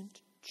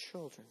obedient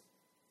children,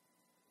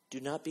 do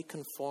not be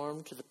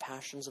conformed to the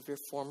passions of your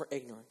former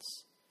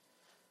ignorance.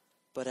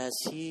 But as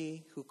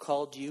he who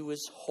called you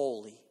is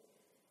holy,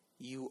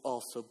 you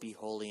also be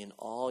holy in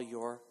all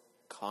your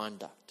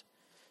conduct.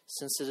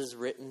 Since it is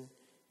written,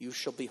 you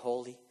shall be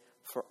holy,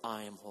 for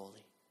I am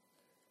holy.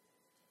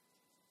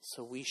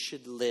 So we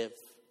should live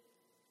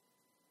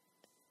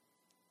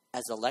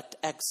as elect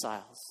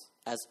exiles,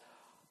 as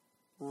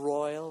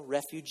royal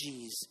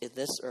refugees in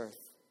this earth.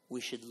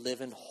 We should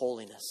live in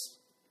holiness.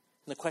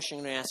 And the question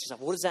you're going to ask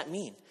yourself, what does that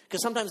mean?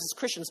 Because sometimes as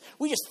Christians,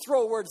 we just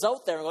throw words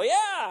out there and go,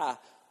 yeah,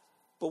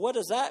 but what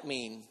does that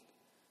mean?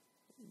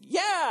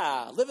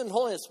 Yeah, live in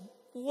holiness.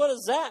 What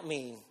does that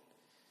mean?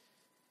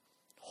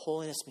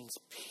 Holiness means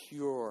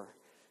pure,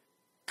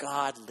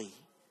 godly,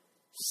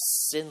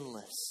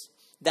 sinless.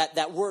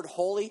 That word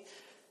holy,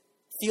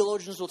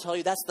 theologians will tell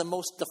you that's the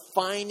most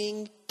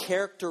defining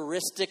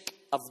characteristic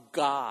of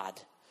God.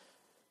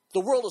 The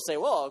world will say,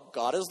 well,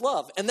 God is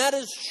love. And that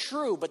is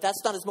true, but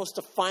that's not his most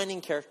defining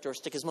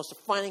characteristic. His most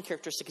defining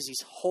characteristic is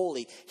he's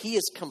holy. He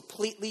is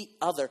completely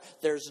other.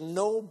 There's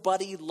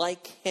nobody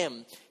like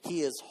him.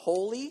 He is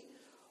holy,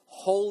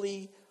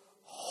 holy,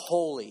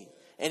 holy.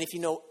 And if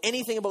you know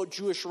anything about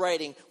Jewish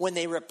writing, when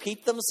they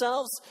repeat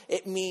themselves,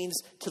 it means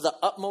to the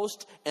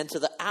utmost and to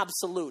the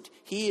absolute.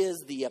 He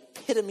is the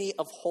epitome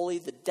of holy,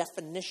 the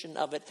definition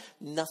of it.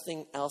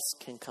 Nothing else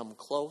can come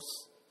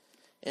close.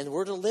 And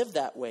we're to live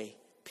that way.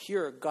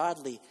 Pure,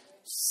 godly,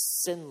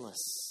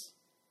 sinless.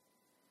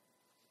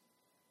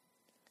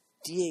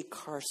 D.A.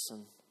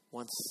 Carson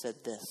once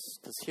said this,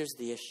 because here's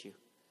the issue.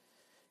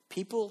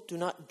 People do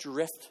not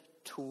drift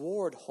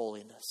toward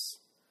holiness.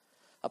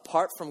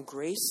 Apart from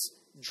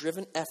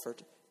grace-driven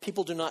effort,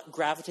 people do not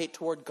gravitate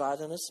toward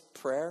godliness,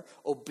 prayer,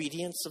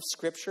 obedience of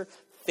Scripture,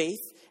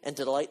 faith, and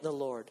delight in the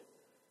Lord.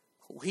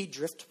 We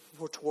drift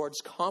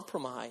towards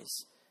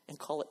compromise and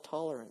call it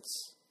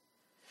tolerance.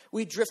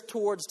 We drift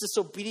towards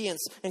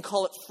disobedience and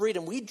call it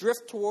freedom. We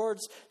drift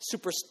towards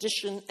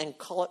superstition and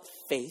call it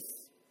faith.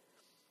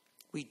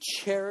 We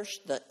cherish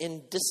the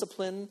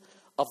indiscipline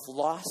of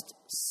lost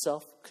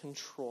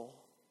self-control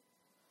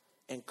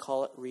and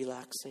call it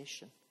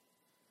relaxation.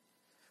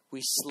 We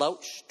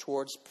slouch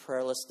towards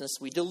prayerlessness.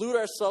 We delude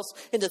ourselves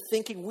into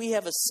thinking we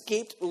have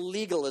escaped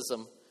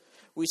legalism.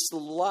 We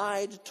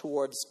slide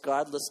towards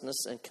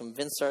godlessness and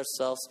convince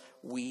ourselves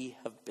we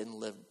have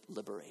been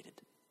liberated.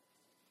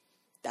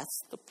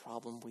 That's the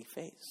problem we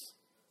face.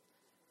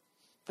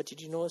 But did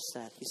you notice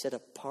that? He said,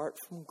 apart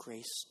from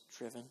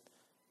grace-driven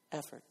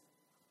effort.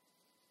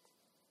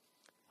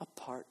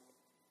 Apart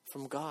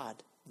from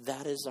God.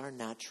 That is our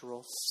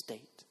natural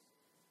state.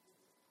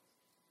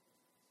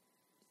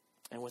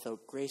 And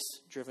without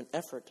grace-driven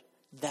effort,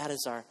 that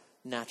is our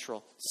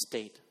natural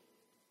state.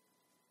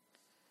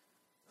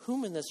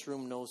 Whom in this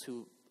room knows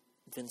who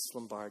Vince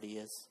Lombardi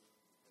is?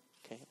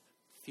 Okay,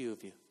 a few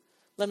of you.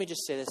 Let me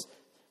just say this.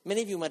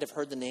 Many of you might have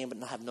heard the name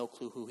but have no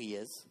clue who he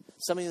is.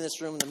 Some of you in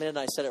this room, the minute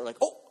I said it, were like,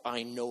 oh,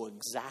 I know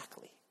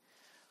exactly.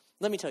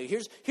 Let me tell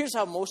you, here's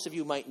how most of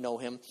you might know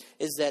him,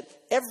 is that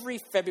every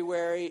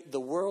February, the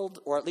world,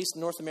 or at least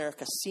North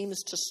America,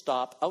 seems to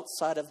stop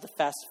outside of the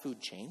fast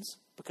food chains,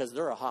 because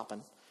they're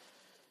a-hopping.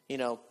 You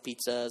know,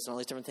 pizzas and all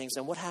these different things.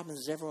 And what happens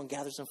is everyone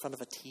gathers in front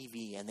of a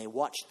TV and they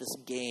watch this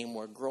game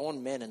where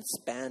grown men in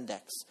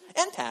spandex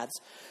and pads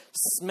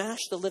smash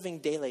the living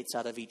daylights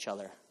out of each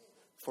other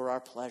for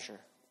our pleasure.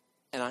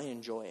 And I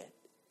enjoy it.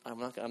 I'm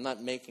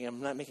not making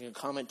a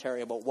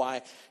commentary about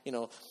why,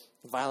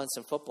 violence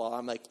in football.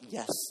 I'm like,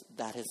 yes,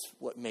 that is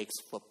what makes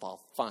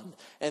football fun.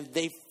 And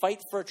they fight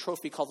for a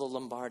trophy called the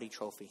Lombardi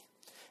Trophy.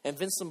 And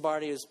Vince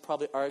Lombardi is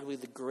probably arguably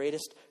the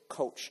greatest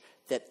coach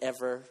that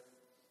ever,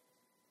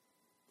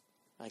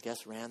 I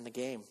guess, ran the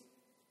game.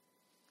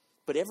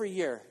 But every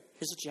year,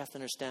 here's what you have to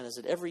understand, is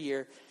that every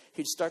year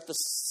he'd start the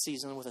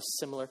season with a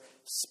similar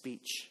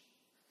speech.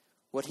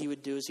 What he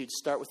would do is he'd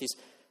start with these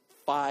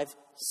 5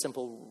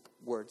 simple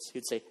words.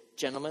 He'd say,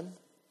 gentlemen,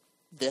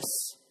 this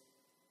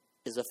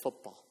is a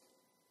football.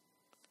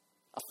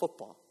 A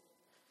football.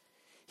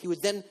 He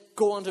would then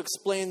go on to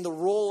explain the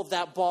role of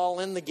that ball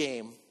in the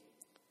game.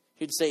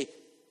 He'd say,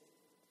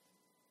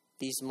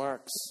 these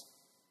marks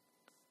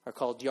are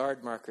called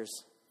yard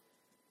markers,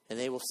 and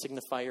they will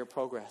signify your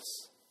progress.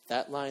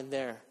 That line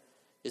there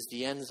is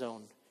the end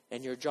zone,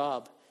 and your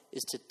job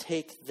is to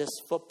take this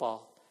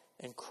football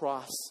and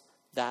cross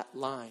that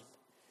line.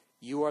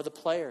 You are the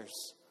players.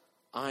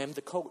 I am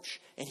the coach.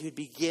 And he would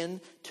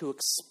begin to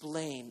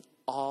explain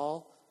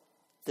all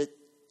the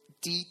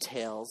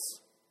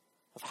details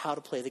of how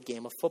to play the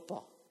game of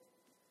football.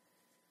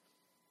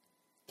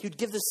 He would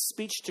give this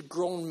speech to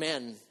grown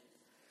men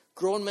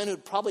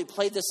who'd probably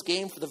played this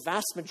game for the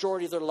vast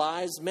majority of their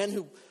lives, men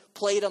who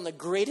played on the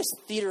greatest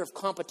theater of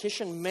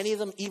competition, many of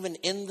them even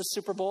in the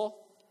Super Bowl.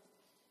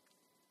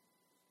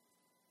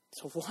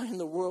 So why in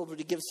the world would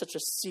he give such a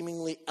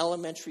seemingly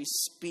elementary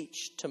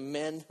speech to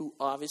men who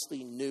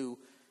obviously knew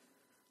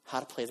how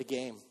to play the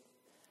game?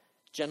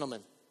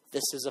 Gentlemen,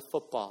 this is a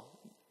football.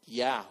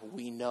 Yeah,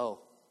 we know.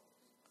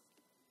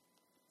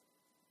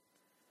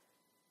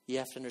 You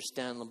have to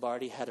understand,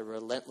 Lombardi had a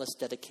relentless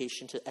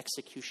dedication to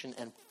execution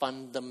and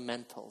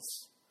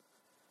fundamentals.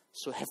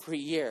 So every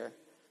year,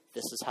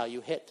 this is how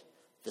you hit.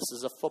 This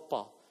is a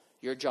football.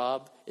 Your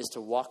job is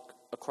to walk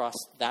across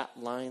that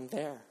line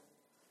there.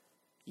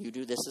 You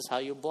do, this is how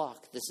you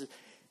block. This is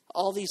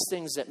all these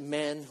things that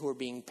men who are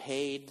being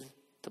paid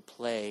to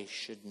play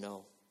should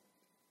know.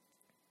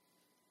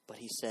 But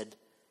he said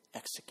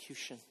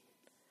execution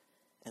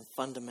and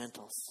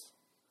fundamentals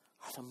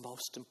are the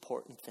most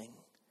important thing.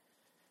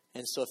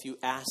 And so if you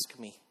ask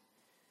me,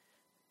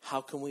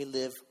 how can we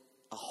live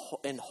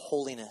in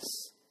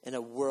holiness in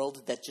a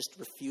world that just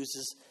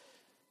refuses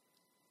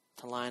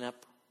to line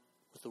up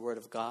with the Word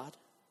of God?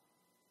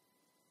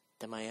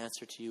 Then my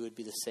answer to you would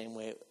be the same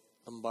way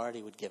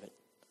Lombardi would give it.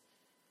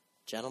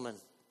 Gentlemen,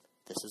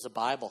 this is a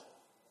Bible.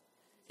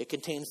 It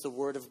contains the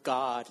Word of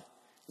God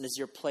and is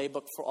your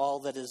playbook for all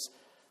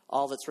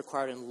that's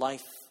required in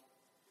life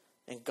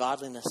and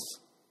godliness.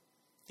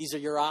 These are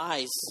your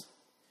eyes.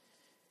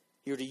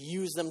 You're to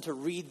use them to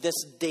read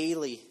this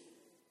daily.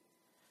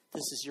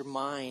 This is your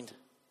mind.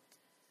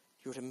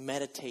 You're to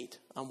meditate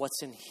on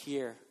what's in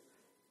here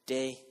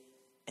day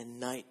and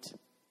night.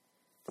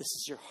 This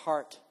is your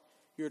heart.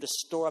 You're to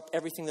store up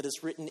everything that is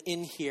written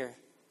in here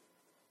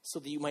so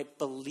that you might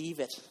believe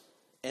it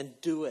and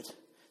do it.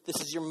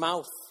 This is your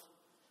mouth.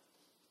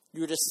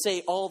 You're to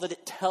say all that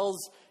it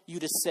tells you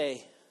to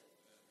say.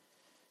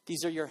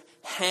 These are your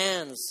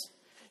hands.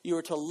 You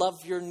are to love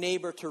your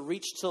neighbor, to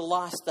reach to the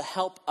lost, to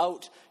help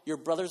out your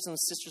brothers and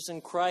sisters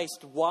in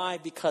Christ. Why?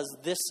 Because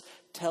this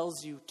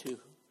tells you to.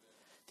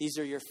 These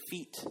are your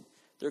feet.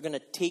 They're going to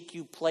take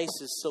you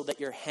places so that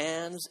your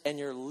hands and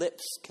your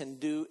lips can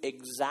do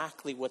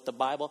exactly what the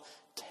Bible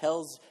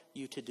tells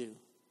you to do.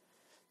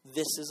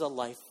 This is a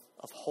life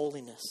of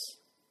holiness.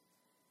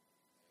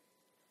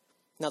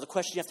 Now, the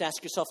question you have to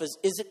ask yourself is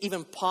it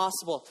even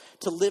possible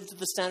to live to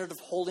the standard of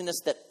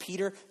holiness that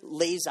Peter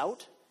lays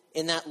out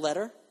in that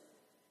letter?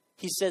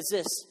 He says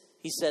this.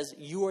 He says,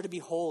 you are to be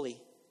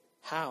holy.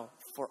 How?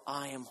 For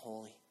I am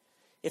holy.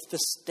 If the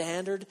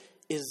standard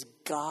is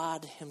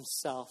God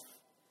himself,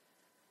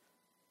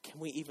 can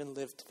we even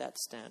live to that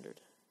standard?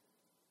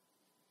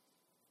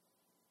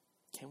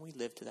 Can we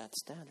live to that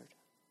standard?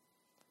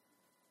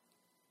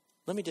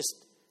 Let me just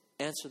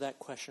answer that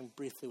question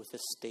briefly with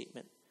this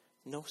statement.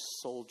 No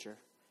soldier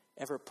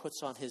ever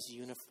puts on his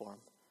uniform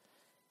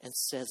and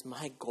says,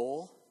 my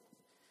goal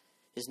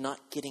is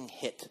not getting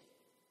hit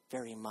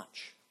very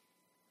much.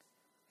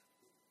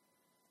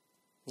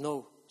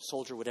 No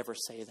soldier would ever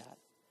say that.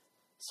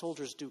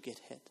 Soldiers do get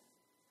hit.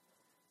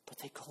 But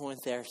they go in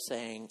there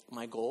saying,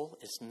 my goal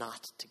is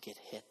not to get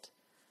hit.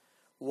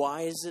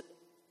 Why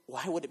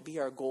would it be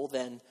our goal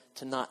then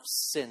to not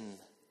sin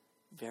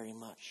very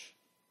much?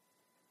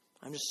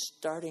 I'm just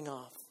starting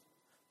off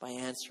by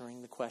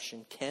answering the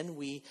question, can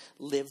we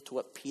live to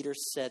what Peter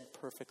said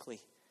perfectly?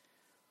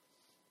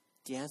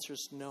 The answer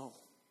is no.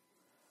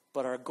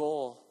 But our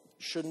goal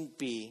shouldn't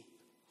be,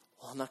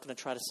 I'm not going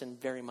to try to sin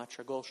very much.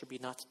 Our goal should be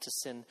not to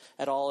sin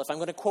at all. If I'm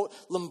going to quote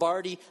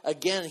Lombardi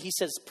again, he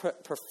says,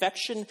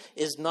 perfection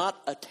is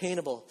not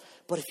attainable.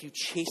 But if you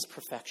chase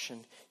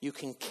perfection, you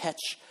can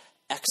catch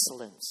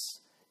excellence.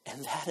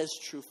 And that is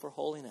true for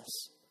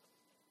holiness.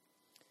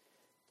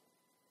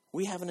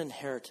 We have an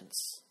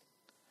inheritance,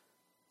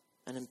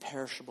 an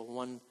imperishable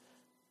one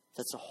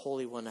that's a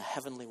holy one, a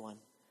heavenly one.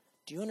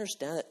 Do you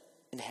understand that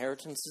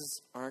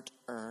inheritances aren't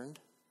earned?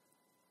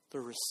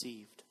 They're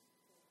received.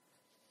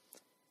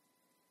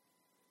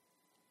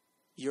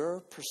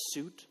 Your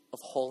pursuit of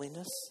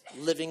holiness,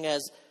 living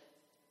as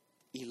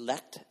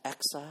elect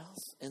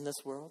exiles in this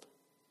world,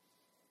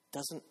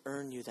 doesn't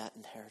earn you that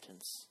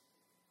inheritance.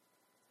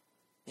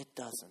 It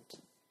doesn't.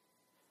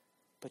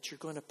 But you're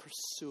going to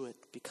pursue it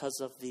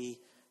because of the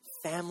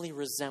family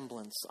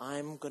resemblance.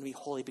 I'm going to be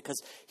holy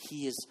because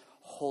he is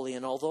holy.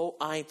 And although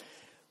I'm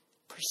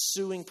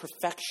pursuing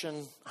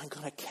perfection, I'm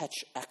going to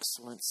catch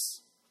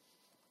excellence.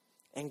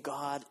 And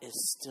God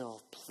is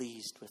still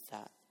pleased with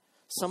that.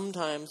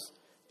 Sometimes,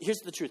 here's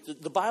the truth.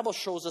 The Bible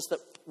shows us that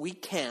we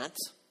can't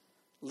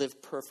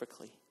live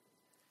perfectly.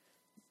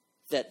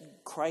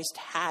 That Christ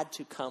had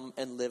to come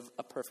and live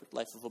a perfect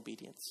life of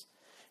obedience.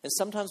 And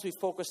sometimes we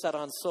focus that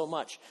on so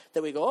much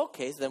that we go,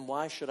 okay, then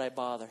why should I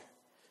bother?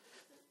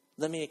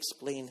 Let me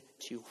explain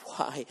to you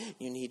why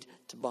you need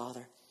to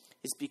bother.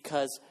 It's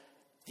because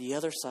the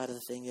other side of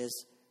the thing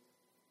is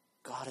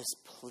God is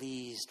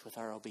pleased with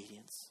our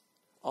obedience.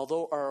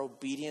 Although our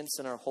obedience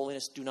and our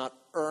holiness do not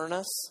earn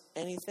us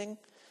anything,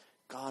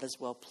 God is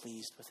well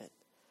pleased with it.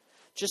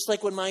 Just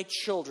like when my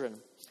children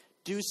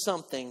do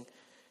something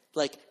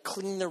like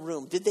clean the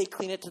room. Did they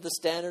clean it to the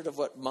standard of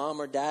what mom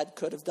or dad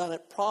could have done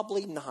it?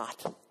 Probably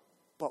not.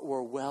 But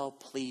we're well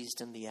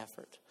pleased in the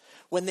effort.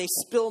 When they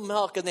spill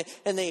milk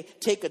and they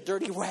take a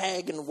dirty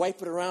rag and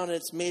wipe it around and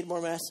it's made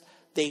more mess,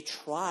 they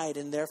tried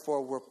and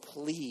therefore were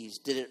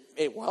pleased.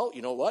 Well,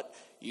 you know what?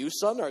 You,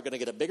 son, are going to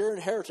get a bigger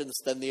inheritance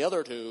than the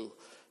other two.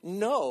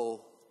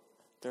 No.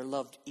 They're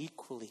loved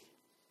equally.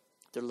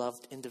 They're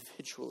loved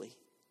individually.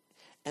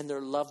 And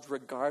they're loved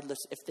regardless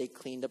if they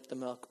cleaned up the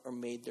milk or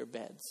made their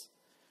beds.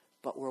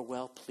 But we're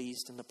well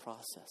pleased in the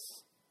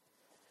process.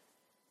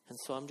 And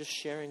so I'm just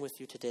sharing with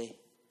you today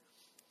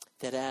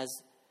that as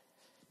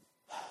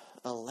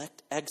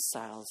elect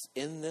exiles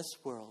in this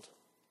world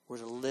were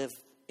to live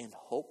in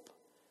hope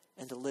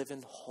and to live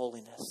in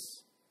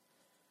holiness.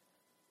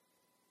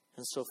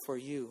 And so for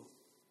you,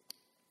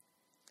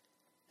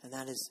 and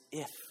that is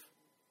if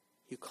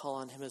you call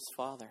on him as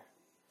Father.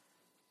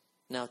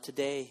 Now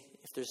today,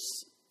 if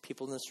there's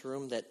people in this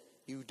room that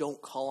you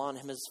don't call on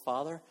him as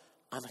Father,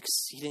 I'm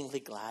exceedingly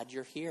glad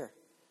you're here.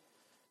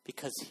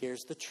 Because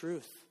here's the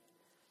truth.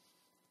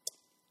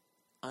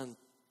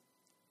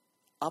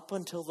 Up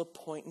until the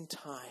point in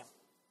time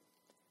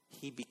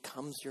he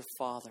becomes your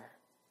Father,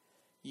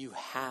 you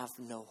have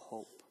no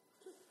hope.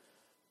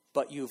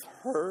 But you've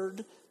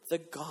heard the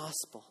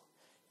gospel.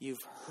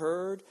 You've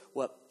heard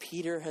what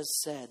Peter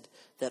has said,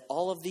 that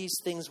all of these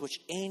things which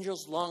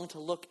angels long to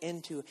look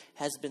into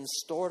has been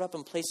stored up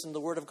and placed in the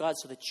Word of God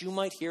so that you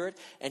might hear it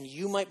and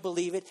you might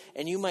believe it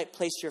and you might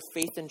place your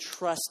faith and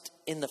trust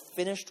in the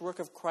finished work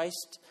of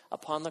Christ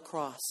upon the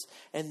cross.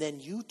 And then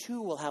you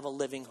too will have a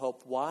living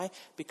hope. Why?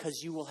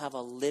 Because you will have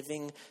a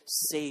living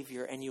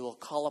Savior and you will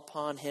call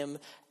upon him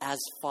as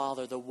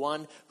Father, the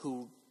one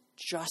who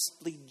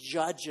justly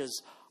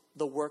judges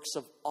the works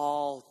of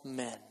all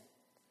men.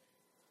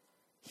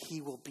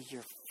 He will be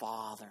your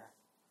Father.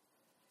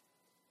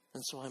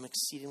 And so I'm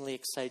exceedingly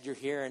excited you're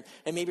here.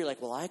 And maybe you're like,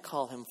 well, I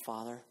call him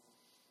Father,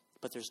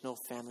 but there's no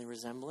family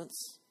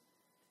resemblance.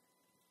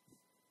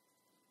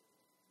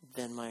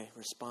 Then my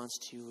response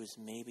to you is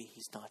maybe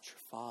he's not your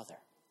Father.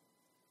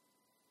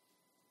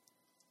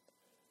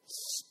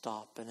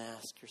 Stop and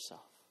ask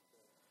yourself.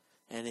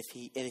 And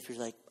if you're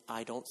like,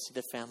 I don't see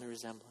the family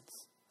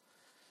resemblance,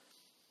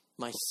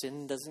 my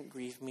sin doesn't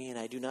grieve me and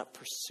I do not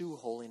pursue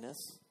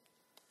holiness,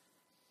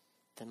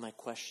 then my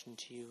question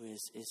to you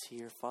is he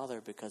your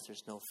Father? Because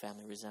there's no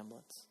family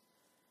resemblance.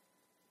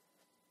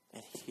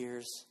 And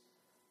here's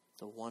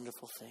the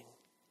wonderful thing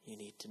you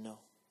need to know,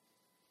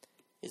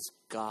 is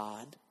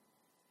God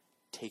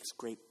takes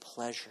great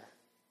pleasure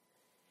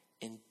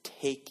in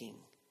taking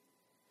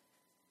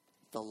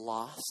the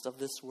lost of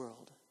this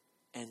world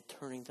and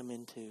turning them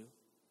into,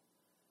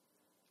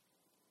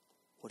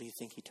 what do you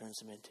think he turns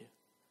them into?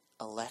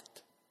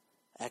 Elect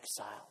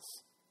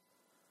exiles.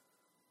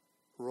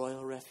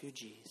 Royal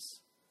refugees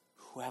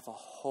who have a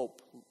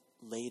hope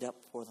laid up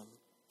for them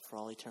for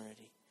all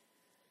eternity.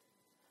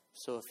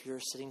 So if you're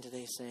sitting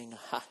today saying,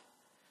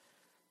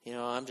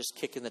 I'm just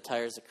kicking the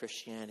tires of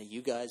Christianity.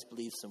 You guys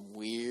believe some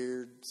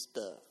weird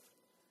stuff.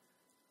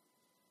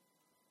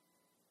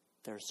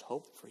 There's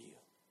hope for you.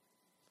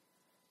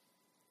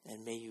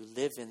 And may you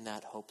live in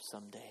that hope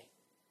someday.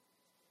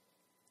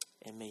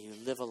 And may you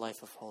live a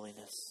life of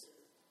holiness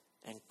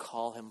and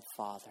call him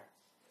Father.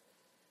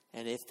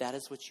 And if that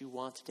is what you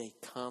want today,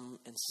 come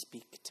and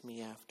speak to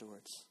me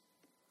afterwards.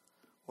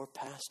 Or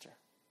Pastor.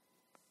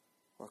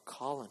 Or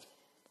Colin.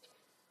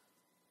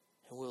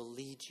 And we'll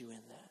lead you in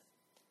that.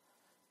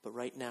 But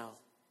right now,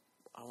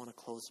 I want to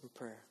close in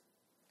prayer.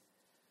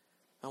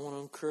 I want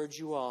to encourage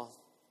you all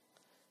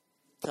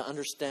to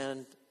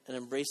understand and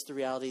embrace the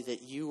reality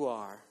that you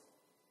are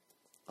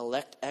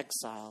elect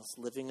exiles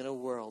living in a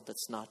world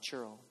that's not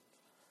your own.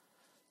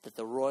 That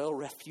the royal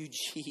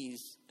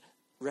refugees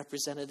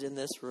represented in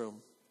this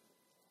room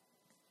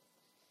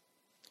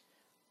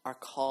are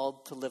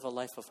called to live a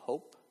life of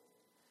hope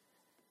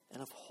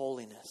and of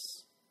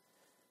holiness,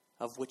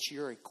 of which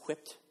you're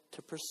equipped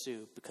to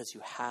pursue because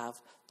you have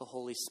the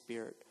Holy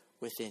Spirit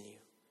within you,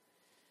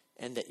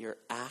 and that your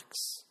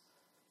acts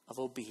of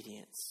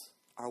obedience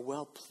are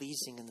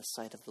well-pleasing in the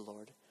sight of the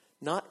Lord,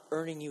 not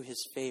earning you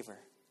his favor,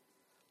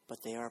 but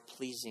they are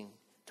pleasing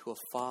to a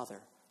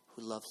Father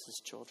who loves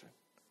his children.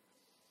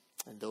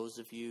 And those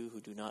of you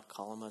who do not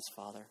call him as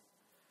Father,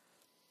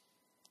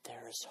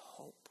 there is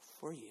hope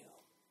for you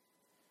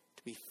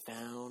to be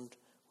found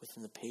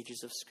within the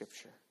pages of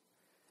Scripture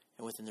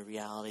and within the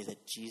reality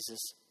that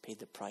Jesus paid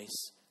the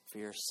price for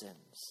your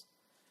sins.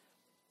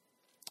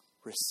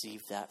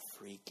 Receive that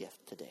free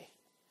gift today.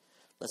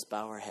 Let's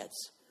bow our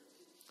heads.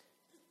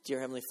 Dear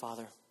Heavenly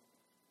Father,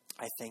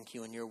 I thank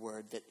you in your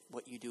word that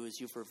what you do is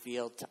you've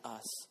revealed to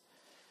us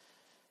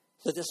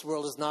that this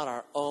world is not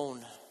our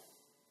own,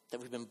 that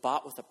we've been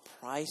bought with a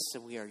price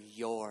and we are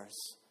yours.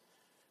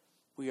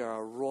 We are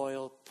a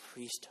royal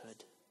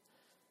priesthood,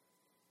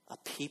 a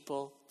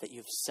people that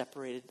you've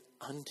separated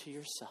unto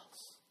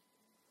yourselves.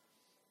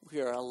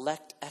 We are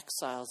elect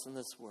exiles in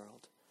this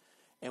world,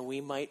 and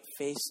we might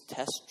face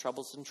tests,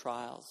 troubles, and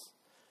trials.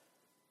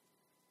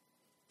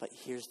 But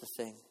here's the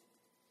thing.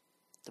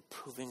 The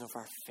proving of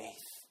our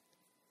faith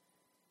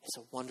is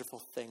a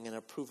wonderful thing, and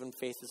a proven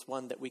faith is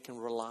one that we can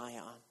rely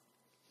on.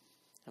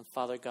 And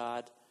Father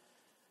God,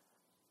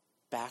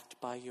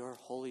 backed by your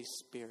Holy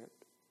Spirit,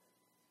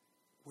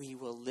 we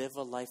will live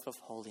a life of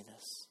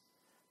holiness.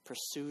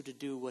 Pursue to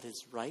do what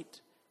is right.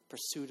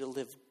 Pursue to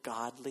live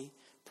godly.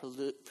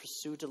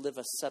 Pursue to live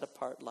a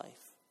set-apart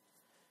life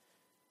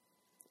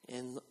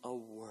in a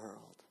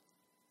world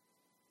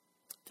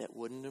that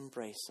wouldn't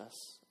embrace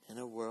us, in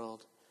a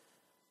world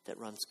that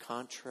runs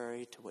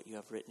contrary to what you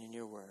have written in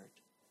your word.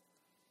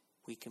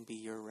 We can be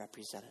your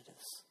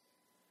representatives.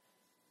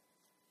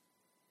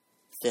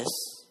 This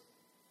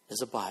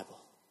is a Bible.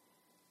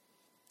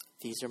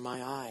 These are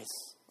my eyes.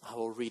 I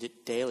will read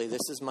it daily.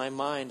 This is my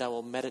mind. I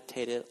will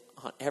meditate it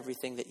on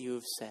everything that you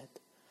have said.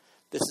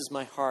 This is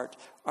my heart.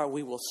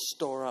 We will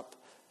store up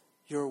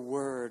your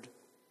word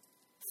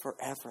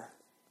forever.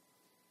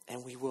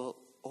 And we will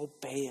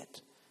obey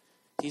it.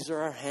 These are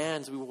our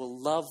hands. We will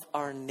love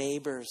our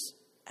neighbors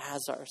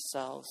as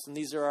ourselves. And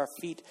these are our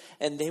feet.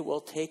 And they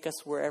will take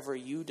us wherever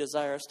you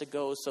desire us to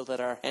go, so that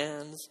our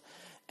hands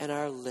and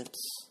our lips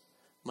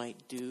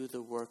might do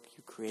the work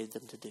you created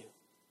them to do.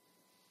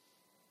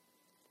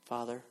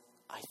 Father,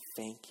 I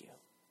thank you.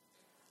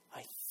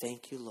 I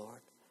thank you,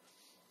 Lord,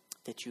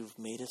 that you've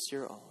made us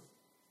your own,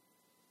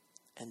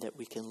 and that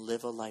we can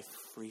live a life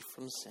free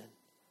from sin,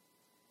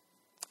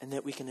 and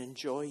that we can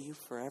enjoy you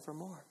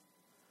forevermore.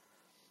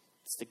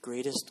 It's the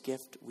greatest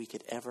gift we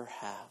could ever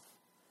have,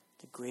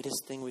 the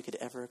greatest thing we could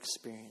ever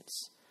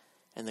experience,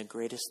 and the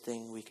greatest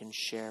thing we can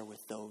share with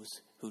those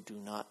who do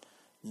not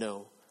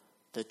know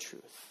the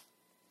truth.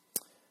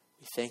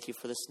 We thank you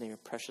for this in your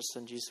precious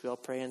Son, Jesus. We all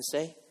pray and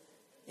say,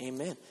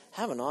 amen.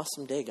 Have an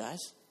awesome day, guys.